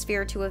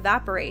atmosphere to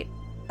evaporate.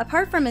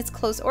 Apart from its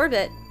close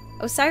orbit,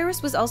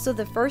 Osiris was also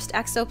the first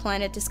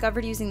exoplanet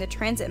discovered using the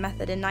transit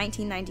method in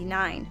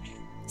 1999.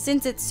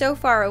 Since it's so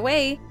far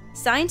away,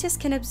 scientists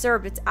can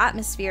observe its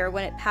atmosphere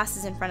when it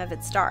passes in front of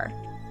its star.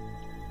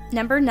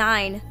 Number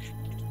 9.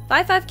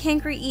 55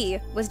 Cancri E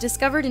was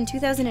discovered in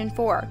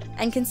 2004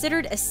 and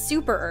considered a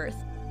super-Earth.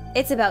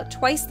 It's about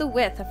twice the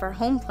width of our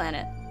home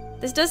planet.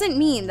 This doesn't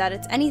mean that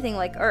it's anything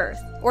like Earth,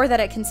 or that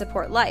it can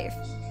support life.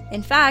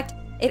 In fact,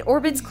 it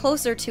orbits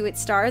closer to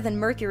its star than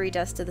Mercury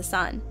does to the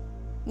Sun.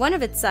 One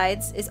of its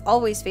sides is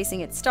always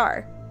facing its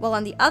star, while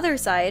on the other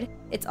side,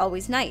 it's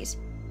always night.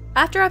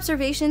 After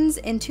observations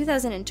in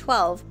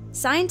 2012,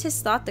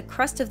 scientists thought the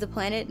crust of the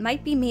planet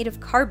might be made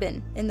of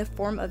carbon in the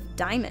form of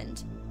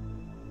diamond.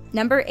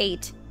 Number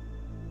 8.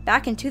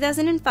 Back in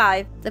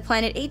 2005, the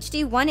planet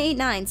HD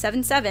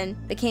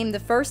 18977 became the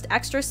first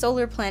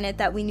extrasolar planet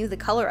that we knew the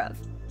color of.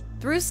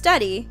 Through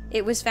study,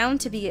 it was found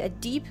to be a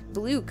deep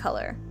blue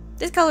color.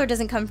 This color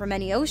doesn't come from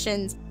any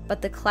oceans,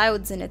 but the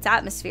clouds in its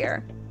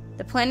atmosphere.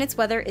 The planet's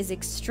weather is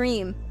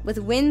extreme, with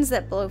winds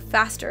that blow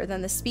faster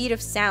than the speed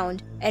of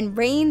sound and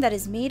rain that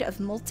is made of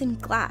molten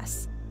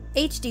glass.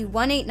 HD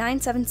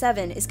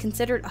 18977 is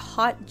considered a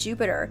hot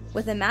Jupiter,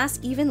 with a mass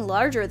even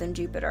larger than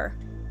Jupiter.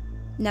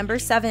 Number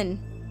 7.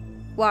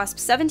 WASP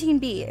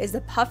 17b is the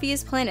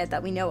puffiest planet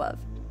that we know of.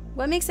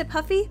 What makes it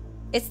puffy?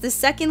 It's the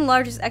second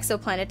largest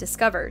exoplanet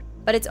discovered,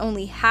 but it's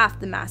only half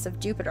the mass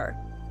of Jupiter.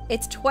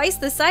 It's twice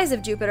the size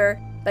of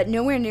Jupiter, but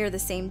nowhere near the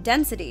same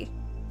density.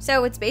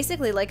 So it's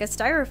basically like a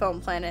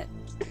styrofoam planet.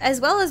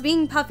 As well as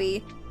being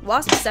puffy,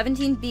 WASP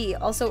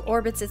 17b also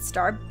orbits its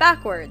star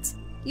backwards.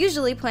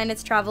 Usually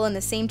planets travel in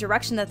the same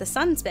direction that the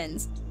sun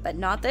spins, but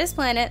not this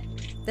planet.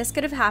 This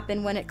could have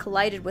happened when it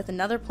collided with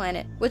another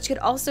planet, which could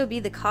also be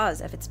the cause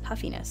of its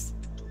puffiness.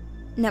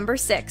 Number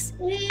 6.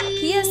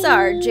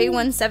 PSR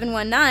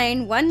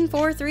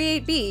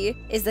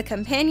J17191438b is the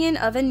companion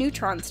of a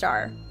neutron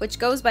star, which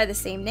goes by the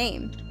same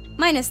name,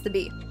 minus the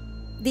B.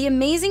 The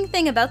amazing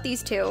thing about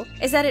these two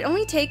is that it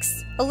only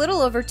takes a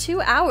little over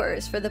 2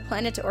 hours for the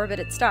planet to orbit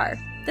its star.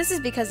 This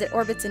is because it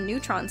orbits a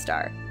neutron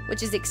star,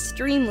 which is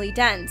extremely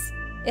dense.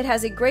 It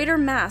has a greater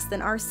mass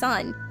than our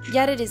sun,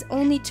 yet it is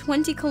only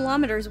 20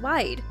 kilometers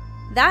wide.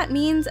 That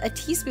means a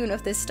teaspoon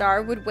of this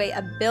star would weigh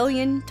 1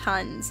 billion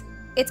tons.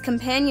 Its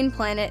companion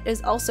planet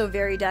is also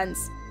very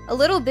dense. A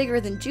little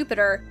bigger than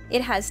Jupiter,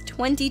 it has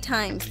 20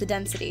 times the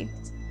density.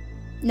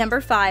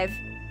 Number 5.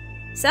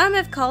 Some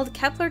have called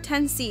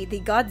Kepler-10c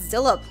the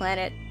Godzilla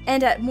planet,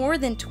 and at more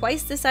than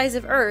twice the size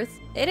of Earth,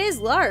 it is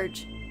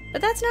large.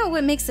 But that's not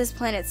what makes this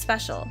planet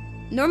special.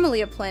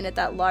 Normally a planet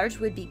that large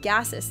would be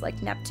gaseous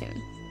like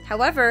Neptune.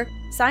 However,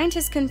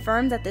 scientists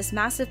confirmed that this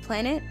massive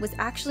planet was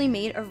actually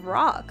made of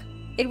rock.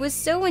 It was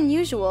so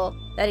unusual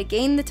that it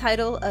gained the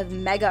title of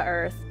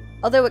Mega-Earth.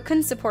 Although it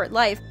couldn't support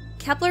life,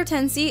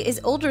 Kepler-10c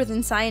is older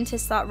than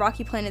scientists thought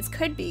rocky planets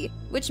could be,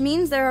 which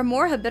means there are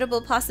more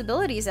habitable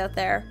possibilities out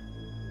there.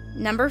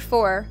 Number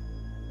 4.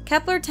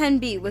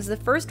 Kepler-10b was the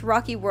first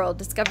rocky world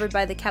discovered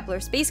by the Kepler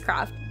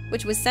spacecraft,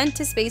 which was sent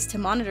to space to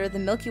monitor the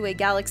Milky Way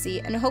galaxy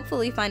and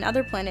hopefully find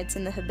other planets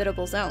in the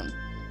habitable zone.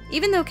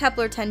 Even though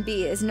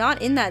Kepler-10b is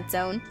not in that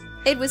zone,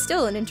 it was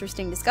still an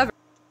interesting discovery.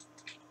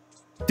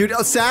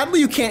 Dude,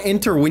 sadly you can't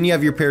enter when you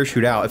have your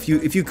parachute out. If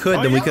you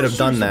could, then we could have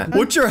done that.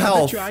 What's your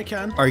health? I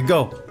can. All right,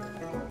 go.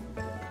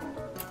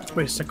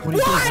 Wait a second.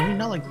 What are you doing?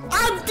 Not like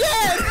I'm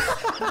dead!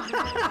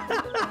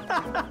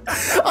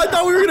 I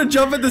thought we were gonna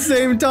jump at the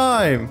same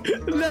time.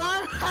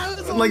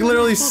 Like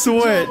literally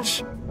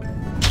switch.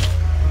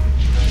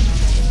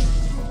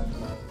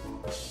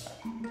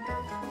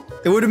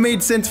 It would have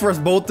made sense for us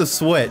both to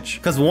switch,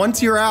 because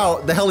once you're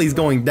out, the heli's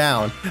going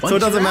down. So it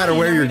doesn't matter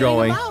where you're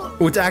going.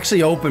 Oh, it's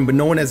actually open, but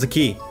no one has a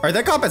key. All right,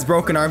 that cop has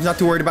broken arms. Not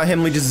too worried about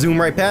him. We just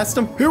zoom right past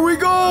him. Here we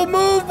go.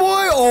 Move,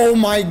 boy. Oh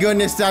my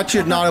goodness, that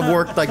should not have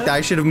worked like that. I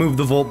should have moved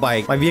the Volt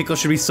bike. My vehicle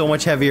should be so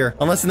much heavier.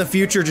 Unless in the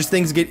future, just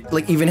things get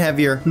like even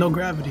heavier. no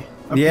gravity.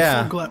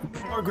 Yeah.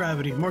 More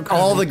gravity. More gravity.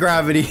 All the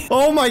gravity.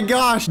 Oh my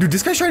gosh. Dude,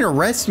 this guy's trying to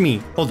arrest me.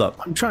 Hold up.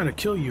 I'm trying to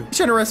kill you. He's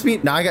trying to arrest me.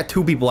 Now I got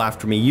 2 people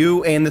after me.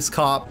 You and this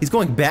cop. He's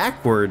going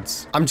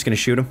backwards. I'm just gonna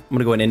shoot him. I'm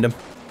gonna go and end him.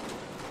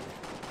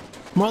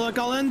 More like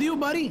I'll end you,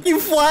 buddy. You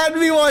flattened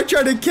me while I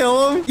tried to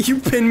kill him. You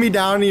pinned me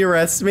down and you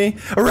arrest me.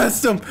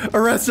 Arrest him.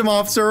 Arrest him,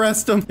 officer.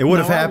 Arrest him. It would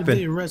have Why would happened.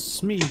 they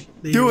arrest me.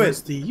 They Do it.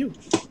 arrest you.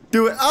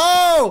 Do it.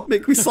 Oh!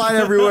 Make me slide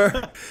everywhere.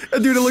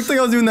 Dude, it looked like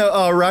I was doing the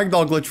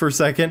ragdoll glitch for a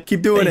second.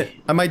 Keep doing it.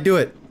 I might do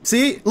it.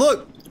 See?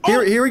 Look.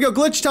 Here we go.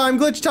 Glitch time.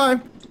 Glitch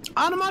time.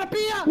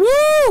 Onomatopoeia.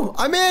 Woo!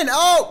 I'm in.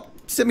 Oh!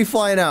 Sent me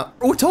flying out.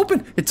 Oh, it's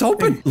open. It's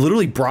open.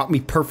 Literally brought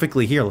me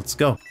perfectly here. Let's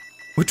go.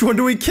 Which one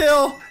do we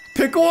kill?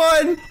 Pick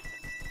one.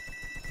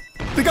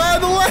 The guy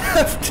on the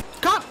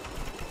left. Cop.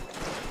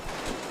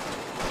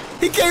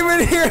 He came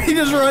in here. He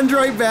just runs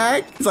right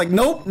back. He's like,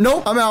 nope,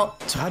 nope, I'm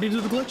out. So how do you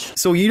do the glitch?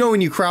 So you know when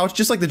you crouch,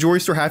 just like the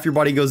jewelry store, half your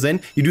body goes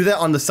in. You do that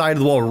on the side of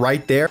the wall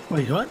right there.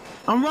 Wait, what?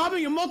 I'm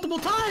robbing you multiple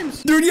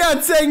times. Dude, yeah,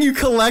 it's saying you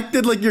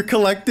collected, like you're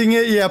collecting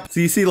it. Yep. So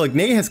you see, like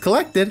Nate has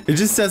collected. It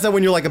just says that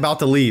when you're like about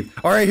to leave.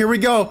 All right, here we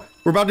go.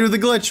 We're about to do the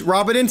glitch.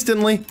 Rob it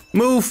instantly.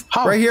 Move.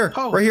 How? Right here.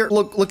 How? Right here.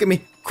 Look at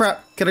me.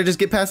 Crap. Can I just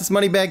get past this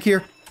money bag here?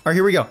 All right,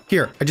 here we go.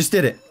 Here, I just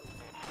did it.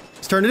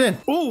 Let's turn it in.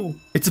 Ooh.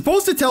 It's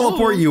supposed to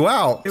teleport you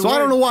out, so I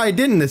don't know why I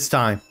didn't this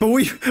time. But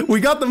we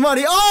got the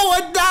money.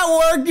 Oh, and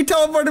that worked. You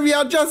teleported me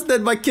out just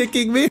then by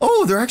kicking me.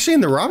 Oh, they're actually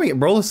in the robbing it,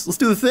 bro. Let's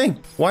do the thing.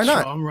 Why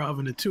not? Sure, I'm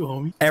robbing it too,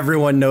 homie.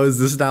 Everyone knows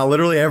this now.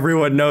 Literally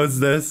everyone knows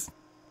this.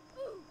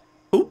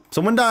 Oh,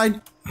 someone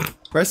died.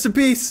 Rest in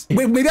peace.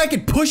 Wait, maybe I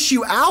could push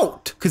you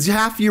out because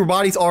half of your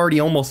body's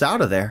already almost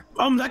out of there.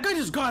 That guy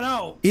just got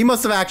out. He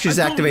must have actually just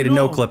activated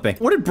no clipping.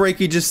 What did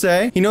Breaky just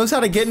say? He knows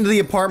how to get into the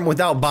apartment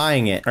without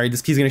buying it. All right,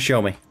 this key's gonna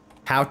show me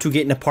how to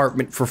get an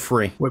apartment for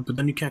free. Wait, but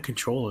then you can't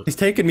control it. He's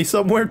taking me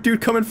somewhere.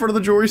 Dude, come in front of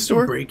the jewelry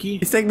store. Breaky?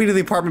 He's taking me to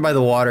the apartment by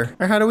the water.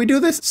 Or how do we do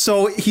this?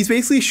 So he's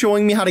basically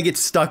showing me how to get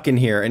stuck in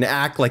here and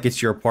act like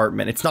it's your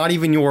apartment. It's not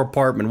even your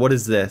apartment. What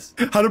is this?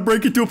 How to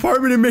break into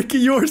apartment and make it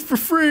yours for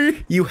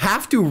free. You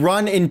have to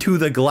run into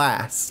the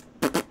glass.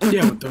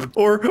 Yeah, but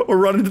or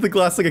run into the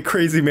glass like a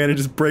crazy man and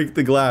just break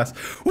the glass.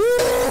 Woo!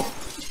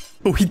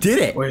 Oh, he did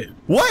it. Wait.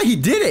 What? He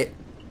did it.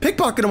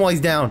 Pickpocket him while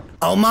he's down.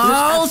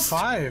 Almost.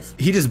 F5.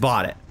 He just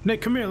bought it.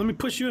 Nick, come here. Let me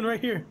push you in right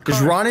here.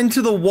 Just run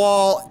into the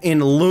wall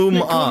and loom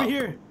Nick, up. come over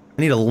here.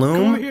 I need a loom.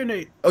 Come over here,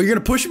 Nate. Oh, you're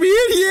gonna push me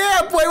in?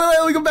 Yeah. Wait.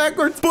 Let me go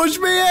backwards. Push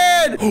me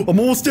in. Oh, I'm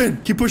almost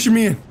in. Keep pushing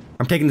me in.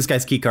 I'm taking this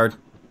guy's key card.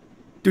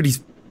 Dude, he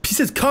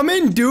says, come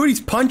in, dude.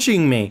 He's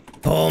punching me.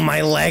 Pull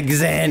my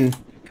legs in.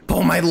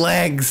 Pull my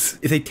legs.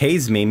 If they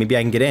tase me, maybe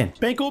I can get in.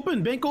 Bank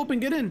open,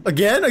 get in.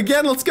 Again,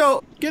 let's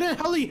go. Get in,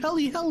 heli.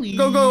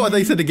 Go. I thought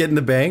you said to get in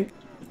the bank.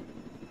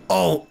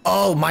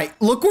 Oh, my,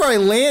 look where I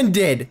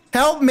landed.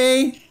 Help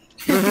me.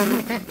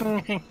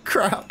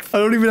 Crap. I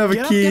don't even have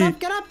a key.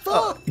 Get up,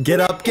 fool. Get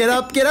up.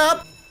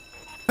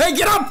 Hey,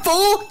 get up,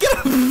 fool. Get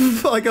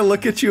up. Like I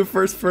look at you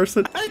first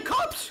person. Hey,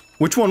 cops.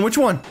 Which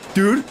one?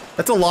 Dude,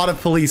 that's a lot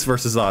of police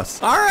versus us.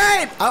 All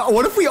right.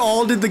 What if we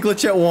all did the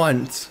glitch at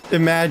once?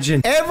 Imagine.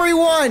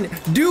 Everyone,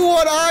 do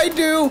what I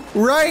do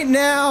right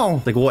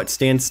now. Like what,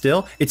 stand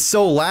still? It's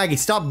so laggy.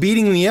 Stop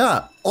beating me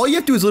up. All you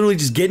have to do is literally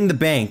just get in the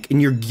bank and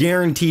you're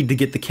guaranteed to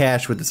get the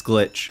cash with this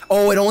glitch.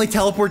 Oh, it only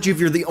teleports you if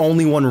you're the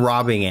only one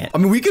robbing it. I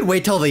mean, we could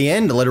wait till the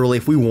end, literally.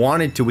 If we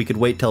wanted to, we could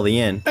wait till the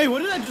end. Hey,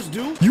 what did I just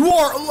do? You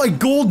are like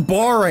gold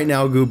bar right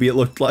now, Gooby, it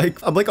looked like.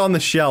 I'm like on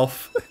the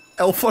shelf.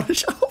 Elf on a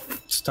shelf.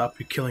 Stop,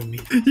 you're killing me.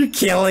 You're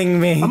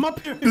killing me. I'm up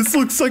here. This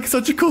looks like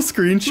such a cool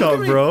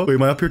screenshot, bro. Wait,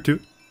 am I up here too?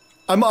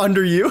 I'm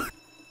under you.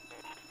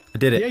 I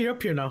did it. Yeah, you're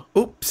up here now.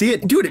 Oh, see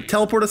it? Dude, it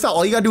teleported us out.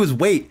 All you gotta do is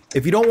wait.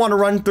 If you don't want to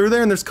run through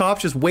there and there's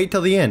cops, just wait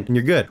till the end and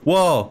you're good.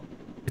 Whoa.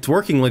 It's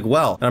working like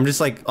well. And I'm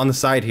just like on the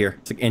side here.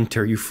 It's like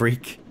enter, you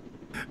freak.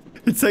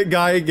 It's that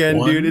guy again,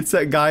 dude. It's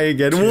that guy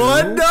again. Two.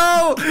 What?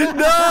 No!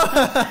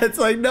 No! It's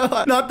like,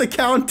 no, not the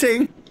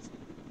counting.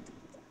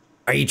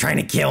 Are you trying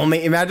to kill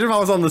me? Imagine if I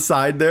was on the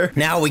side there.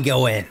 Now we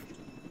go in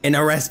and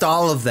arrest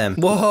all of them.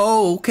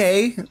 Whoa,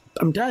 okay.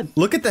 I'm dead.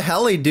 Look at the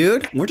heli,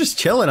 dude. We're just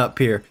chilling up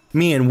here.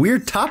 Me and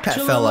weird top hat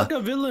Chilling fella. like a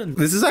villain.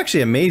 This is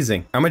actually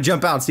amazing. I'm gonna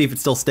jump out and see if it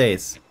still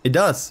stays. It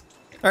does.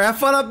 All right, have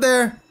fun up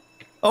there.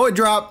 Oh, it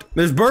dropped.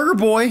 There's Burger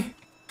Boy.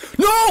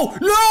 No!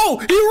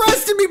 He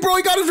arrested me, bro.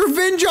 He got his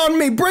revenge on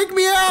me. Break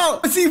me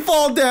out. I see him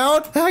fall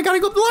down. I gotta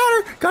go up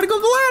the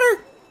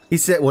ladder. He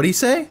said, what'd he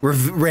say?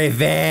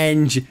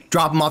 Revenge.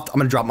 Drop him off. I'm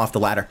gonna drop him off the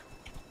ladder.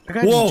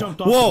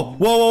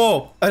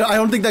 Whoa. I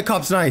don't think that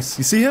cop's nice.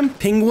 You see him?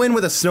 Penguin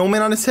with a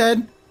snowman on his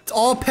head. It's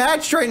all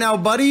patched right now,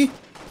 buddy.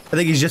 I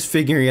think he's just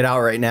figuring it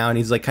out right now, and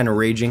he's like kind of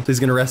raging. So he's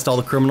gonna arrest all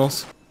the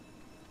criminals.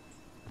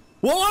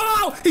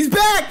 Whoa! He's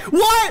back!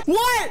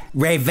 What?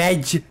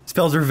 Revenge.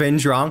 Spells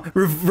revenge wrong.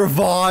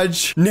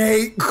 Revenge.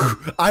 Nate,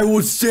 I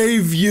will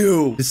save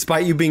you.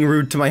 Despite you being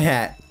rude to my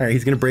hat. All right,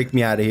 he's gonna break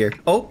me out of here.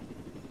 Oh.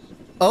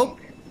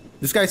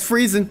 This guy's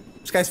freezing.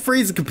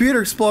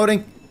 Computer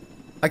exploding.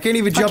 I can't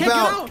even jump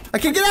out. I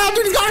can't get out,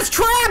 dude. He's got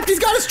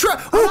us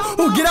trapped.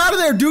 Oh, get out of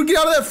there, dude. Get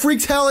out of that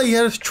freak's hell. He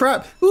had us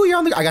trapped. Ooh, you're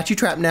on the. I got you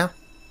trapped now.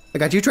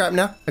 I'm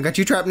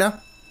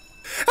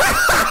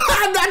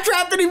not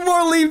trapped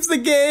anymore. Leaves the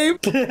game.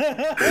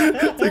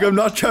 It's like I'm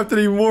not trapped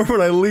anymore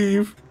when I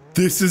leave.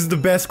 This is the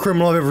best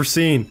criminal I've ever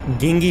seen.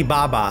 Gingy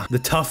Baba, the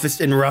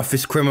toughest and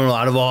roughest criminal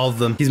out of all of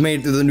them. He's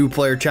made it through the new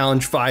player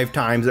challenge 5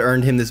 times. It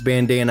earned him this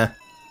bandana.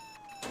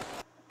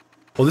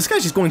 Oh, this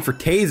guy's just going for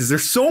tasers.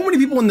 There's so many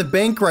people in the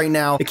bank right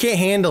now. I can't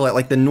handle it.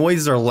 Like the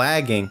noises are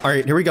lagging. All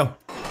right, here we go.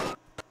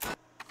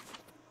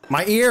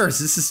 My ears.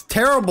 This is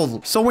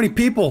terrible. So many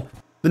people.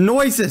 The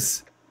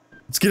noises.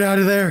 Let's get out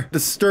of there.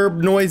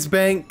 Disturbed noise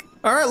bank.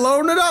 All right,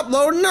 loading it up.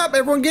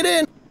 Everyone get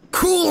in.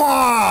 Cool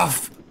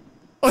off.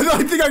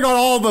 I think I got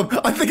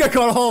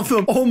all of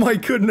them. Oh my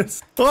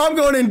goodness. Well, I'm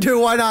going in too.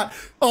 Why not?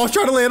 Oh, I was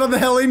trying to land on the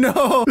heli.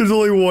 No. There's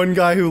only one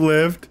guy who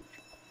lived.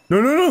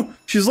 No.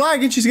 She's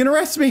lagging. She's gonna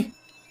arrest me.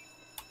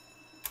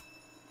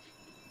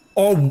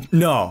 Oh,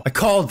 no. I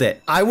called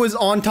it. I was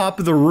on top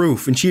of the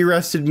roof and she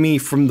arrested me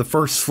from the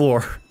first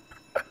floor.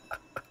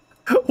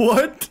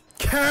 What?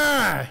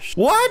 Cash.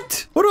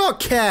 What? What about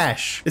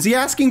cash? Is he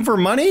asking for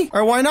money?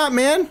 Or why not,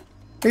 man?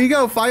 Here you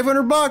go,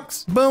 500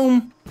 bucks.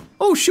 Boom.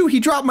 Oh, shoot, he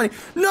dropped money.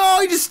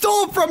 No, he just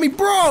stole it from me,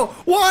 bro.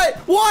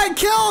 What?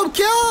 Kill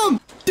him.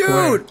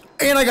 Dude. Wait.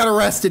 And I got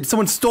arrested.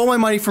 Someone stole my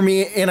money from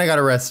me and I got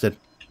arrested.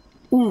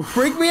 Ooh,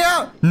 freak me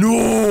out.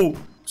 No.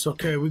 It's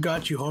okay, we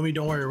got you, homie.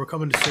 Don't worry, we're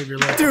coming to save your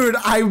life. Dude,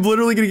 I'm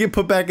literally gonna get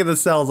put back in the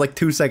cells like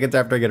 2 seconds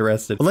after I get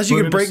arrested. Unless you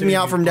can break me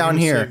out from down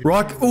here.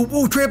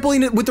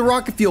 Trampoline with the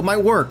rocket fuel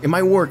might work. It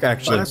might work,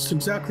 actually. That's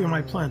exactly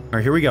my plan. All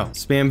right, here we go.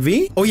 Spam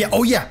V. Oh,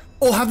 yeah.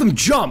 Oh, have them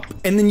jump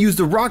and then use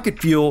the rocket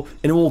fuel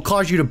and it will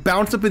cause you to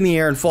bounce up in the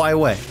air and fly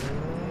away.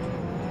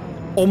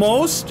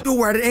 Almost. Oh,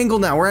 we're at an angle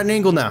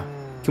now.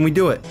 Can we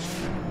do it?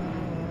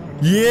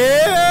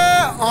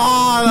 Yeah!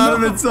 Oh, that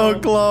would have been so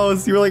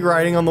close. You were like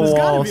riding on the walls.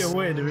 There's gotta be a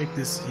way to make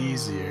this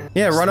easier.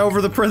 Yeah, run over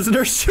the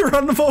prisoners.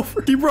 Run them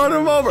over. Keep running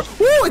them over.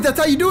 Woo! That's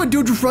how you do it,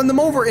 dude. Just run them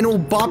over and it will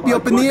bop you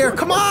up in the air.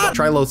 Come on!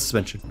 Try low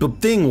suspension. The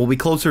thing will be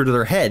closer to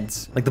their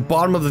heads. Like the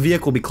bottom of the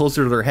vehicle will be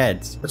closer to their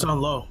heads. It's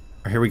on low. All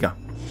right, here we go.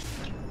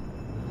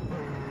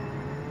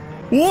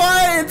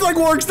 What? It's like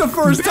works the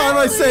first time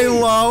I say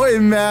low.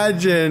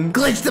 Imagine.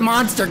 Glitch the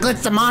monster. Do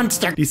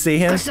you see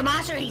him? Glitch the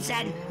monster, he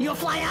said. You'll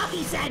fly out,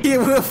 he said. He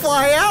will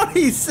fly out,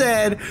 he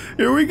said.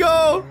 Here we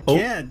go. Oh.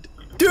 Kid.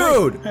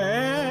 Dude.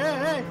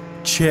 Hey.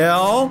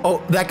 Chill.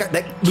 Oh, that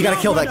guy. We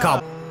gotta kill that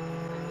cop.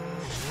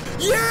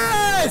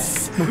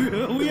 Yes!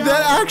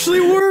 That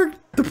actually worked.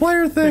 The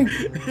player thing.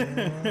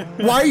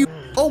 Why are you?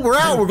 Oh, we're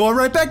out. We're going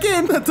right back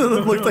in. That's what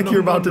it looked like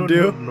you're about to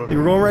do.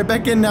 You're going right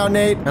back in now,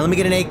 Nate. Now let me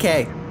get an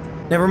AK.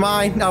 Never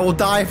mind, I will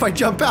die if I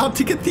jump out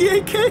to get the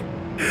AK.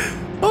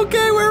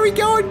 Okay, where are we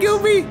going,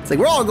 Gooby? It's like,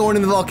 we're all going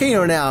in the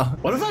volcano now.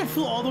 What if I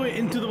flew all the way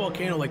into the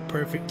volcano, like,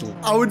 perfectly?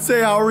 I would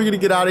say, how are we gonna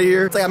get out of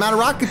here? It's like, I'm out of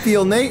rocket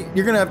fuel, Nate.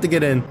 You're gonna have to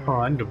get in. Oh,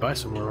 I need to buy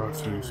some more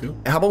rocket fuel.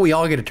 How about we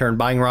all get a turn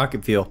buying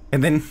rocket fuel?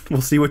 And then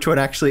we'll see which one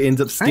actually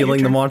ends up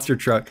stealing the monster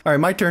truck. All right,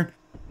 my turn.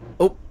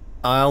 Oh,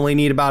 I only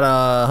need about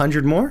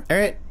 100 more. All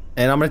right,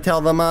 and I'm gonna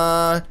tell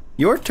them,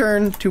 your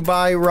turn to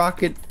buy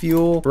rocket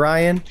fuel,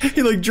 Brian.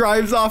 He like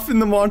drives off in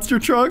the monster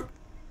truck.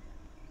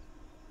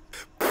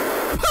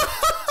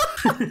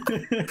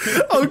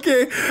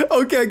 Okay,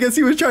 I guess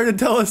he was trying to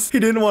tell us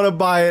he didn't want to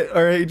buy it.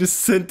 All right, he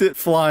just sent it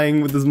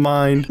flying with his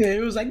mind. Yeah,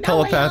 it was like,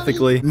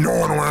 telepathically. No,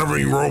 I don't have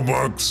any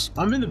Robux.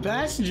 I'm in the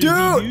passenger,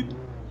 dude. All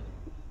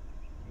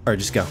right,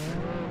 just go.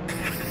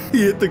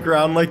 He hit the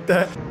ground like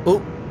that. Oh,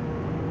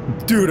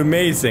 dude,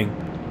 amazing.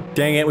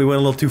 Dang it, we went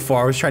a little too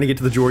far. I was trying to get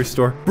to the jewelry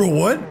store. Bro,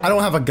 what? I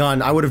don't have a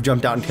gun. I would have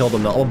jumped out and killed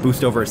him though. I'll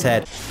boost over his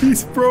head.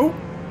 Peace, bro.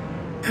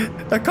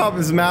 That cop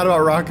is mad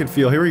about rocket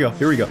fuel. Here we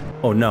go.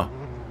 Oh no.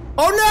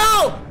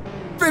 Oh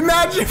no!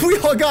 Imagine if we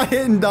all got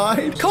hit and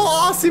died. Call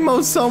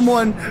Osimo,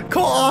 someone.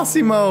 Call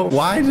Osimo.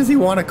 Why does he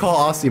want to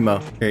call Osimo?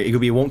 Here,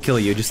 it won't kill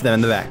you, just them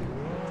in the back.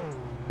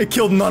 It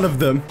killed none of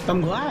them.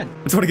 I'm glad.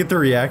 I just want to get the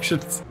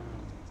reactions.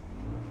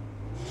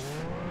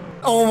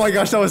 Oh my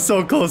gosh, that was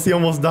so close. He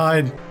almost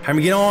died. Time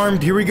to get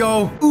armed. Here we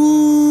go.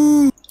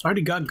 Ooh. I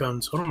already got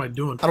guns. What am I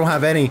doing? I don't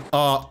have any.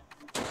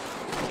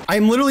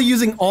 I'm literally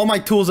using all my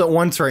tools at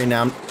once right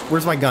now.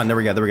 Where's my gun? There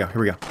we go. Here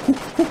we go.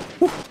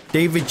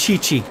 David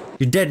Chichi,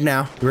 you're dead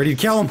now. You ready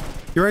to kill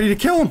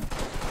him?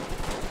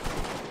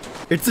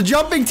 It's a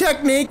jumping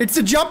technique. No,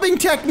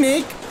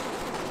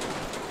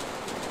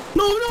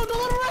 don't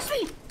let him arrest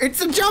me.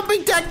 It's a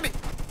jumping technique.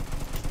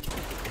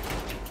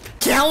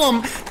 Kill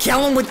him!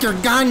 Kill him with your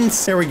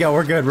guns! There we go,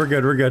 we're good, we're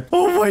good, we're good.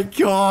 Oh my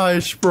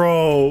gosh,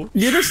 bro.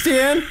 You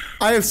understand?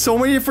 I have so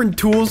many different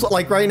tools,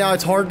 like right now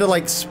it's hard to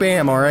like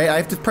spam, alright? I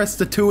have to press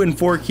the 2 and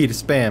 4 key to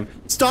spam.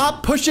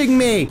 Stop pushing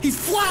me! He's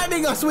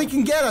flattening us so he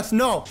can get us!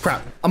 No!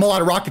 Crap, I'm all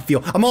out of rocket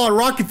fuel. I'm all out of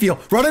rocket fuel.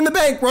 Run in the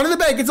bank, run in the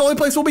bank, it's the only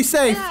place we'll be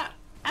safe. Yeah,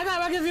 I got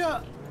rocket fuel.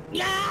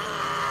 Yeah!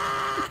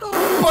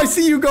 I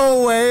see you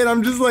go away and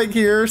I'm just like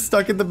here,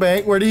 stuck at the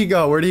bank. Where did he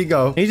go? Where did he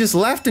go? He just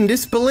left in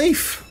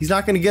disbelief. He's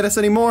not gonna get us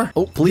anymore.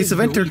 Oh, police have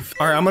entered.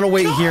 All right, I'm gonna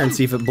wait here and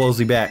see if it blows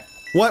me back.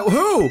 What?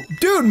 Who?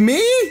 Dude,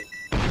 me?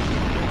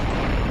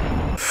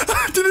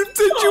 Did it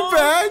send you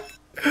back?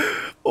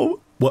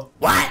 Oh, what?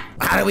 What?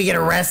 How did we get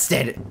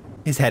arrested?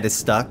 His head is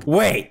stuck.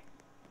 Wait,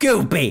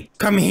 Goopy,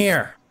 come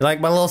here. You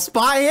like my little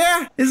spot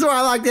here? This is where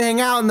I like to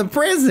hang out in the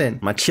prison.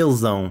 My chill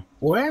zone.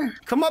 Where?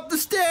 Come up the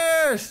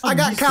stairs. I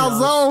got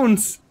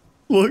calzones.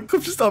 Look,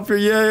 I'm just up here.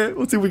 Yeah,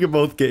 let's see if we can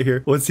both get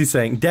here. What's he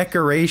saying?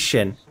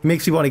 Decoration. It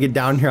makes me want to get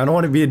down here. I don't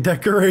want to be a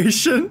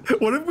decoration.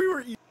 What if we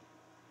were...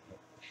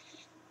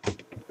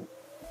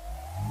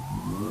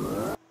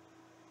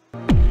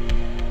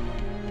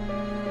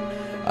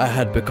 I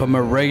had become a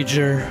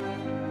rager.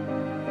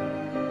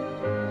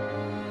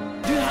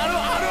 Dude, how do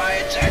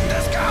I eject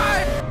this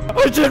guy?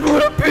 I didn't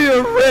want to be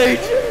a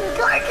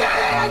rager. I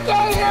can't.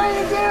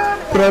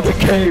 But I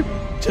became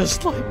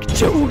just like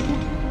Joey.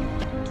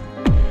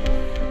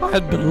 I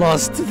had been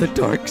lost to the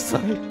dark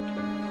side.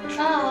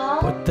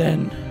 Aww. But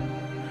then,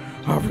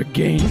 I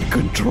regained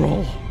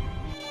control.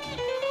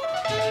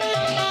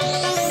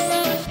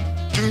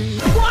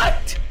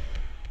 What?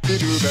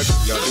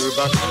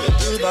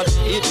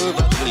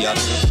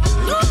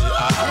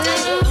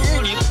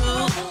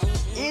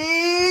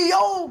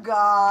 Yo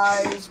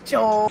guys,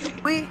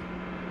 Joey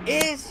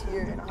is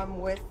here and I'm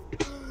with...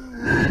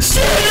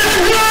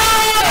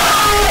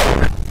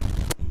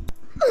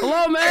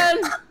 Hello, man.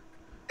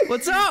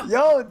 What's up?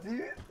 Yo,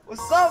 dude.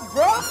 What's up,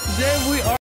 bro? Today we are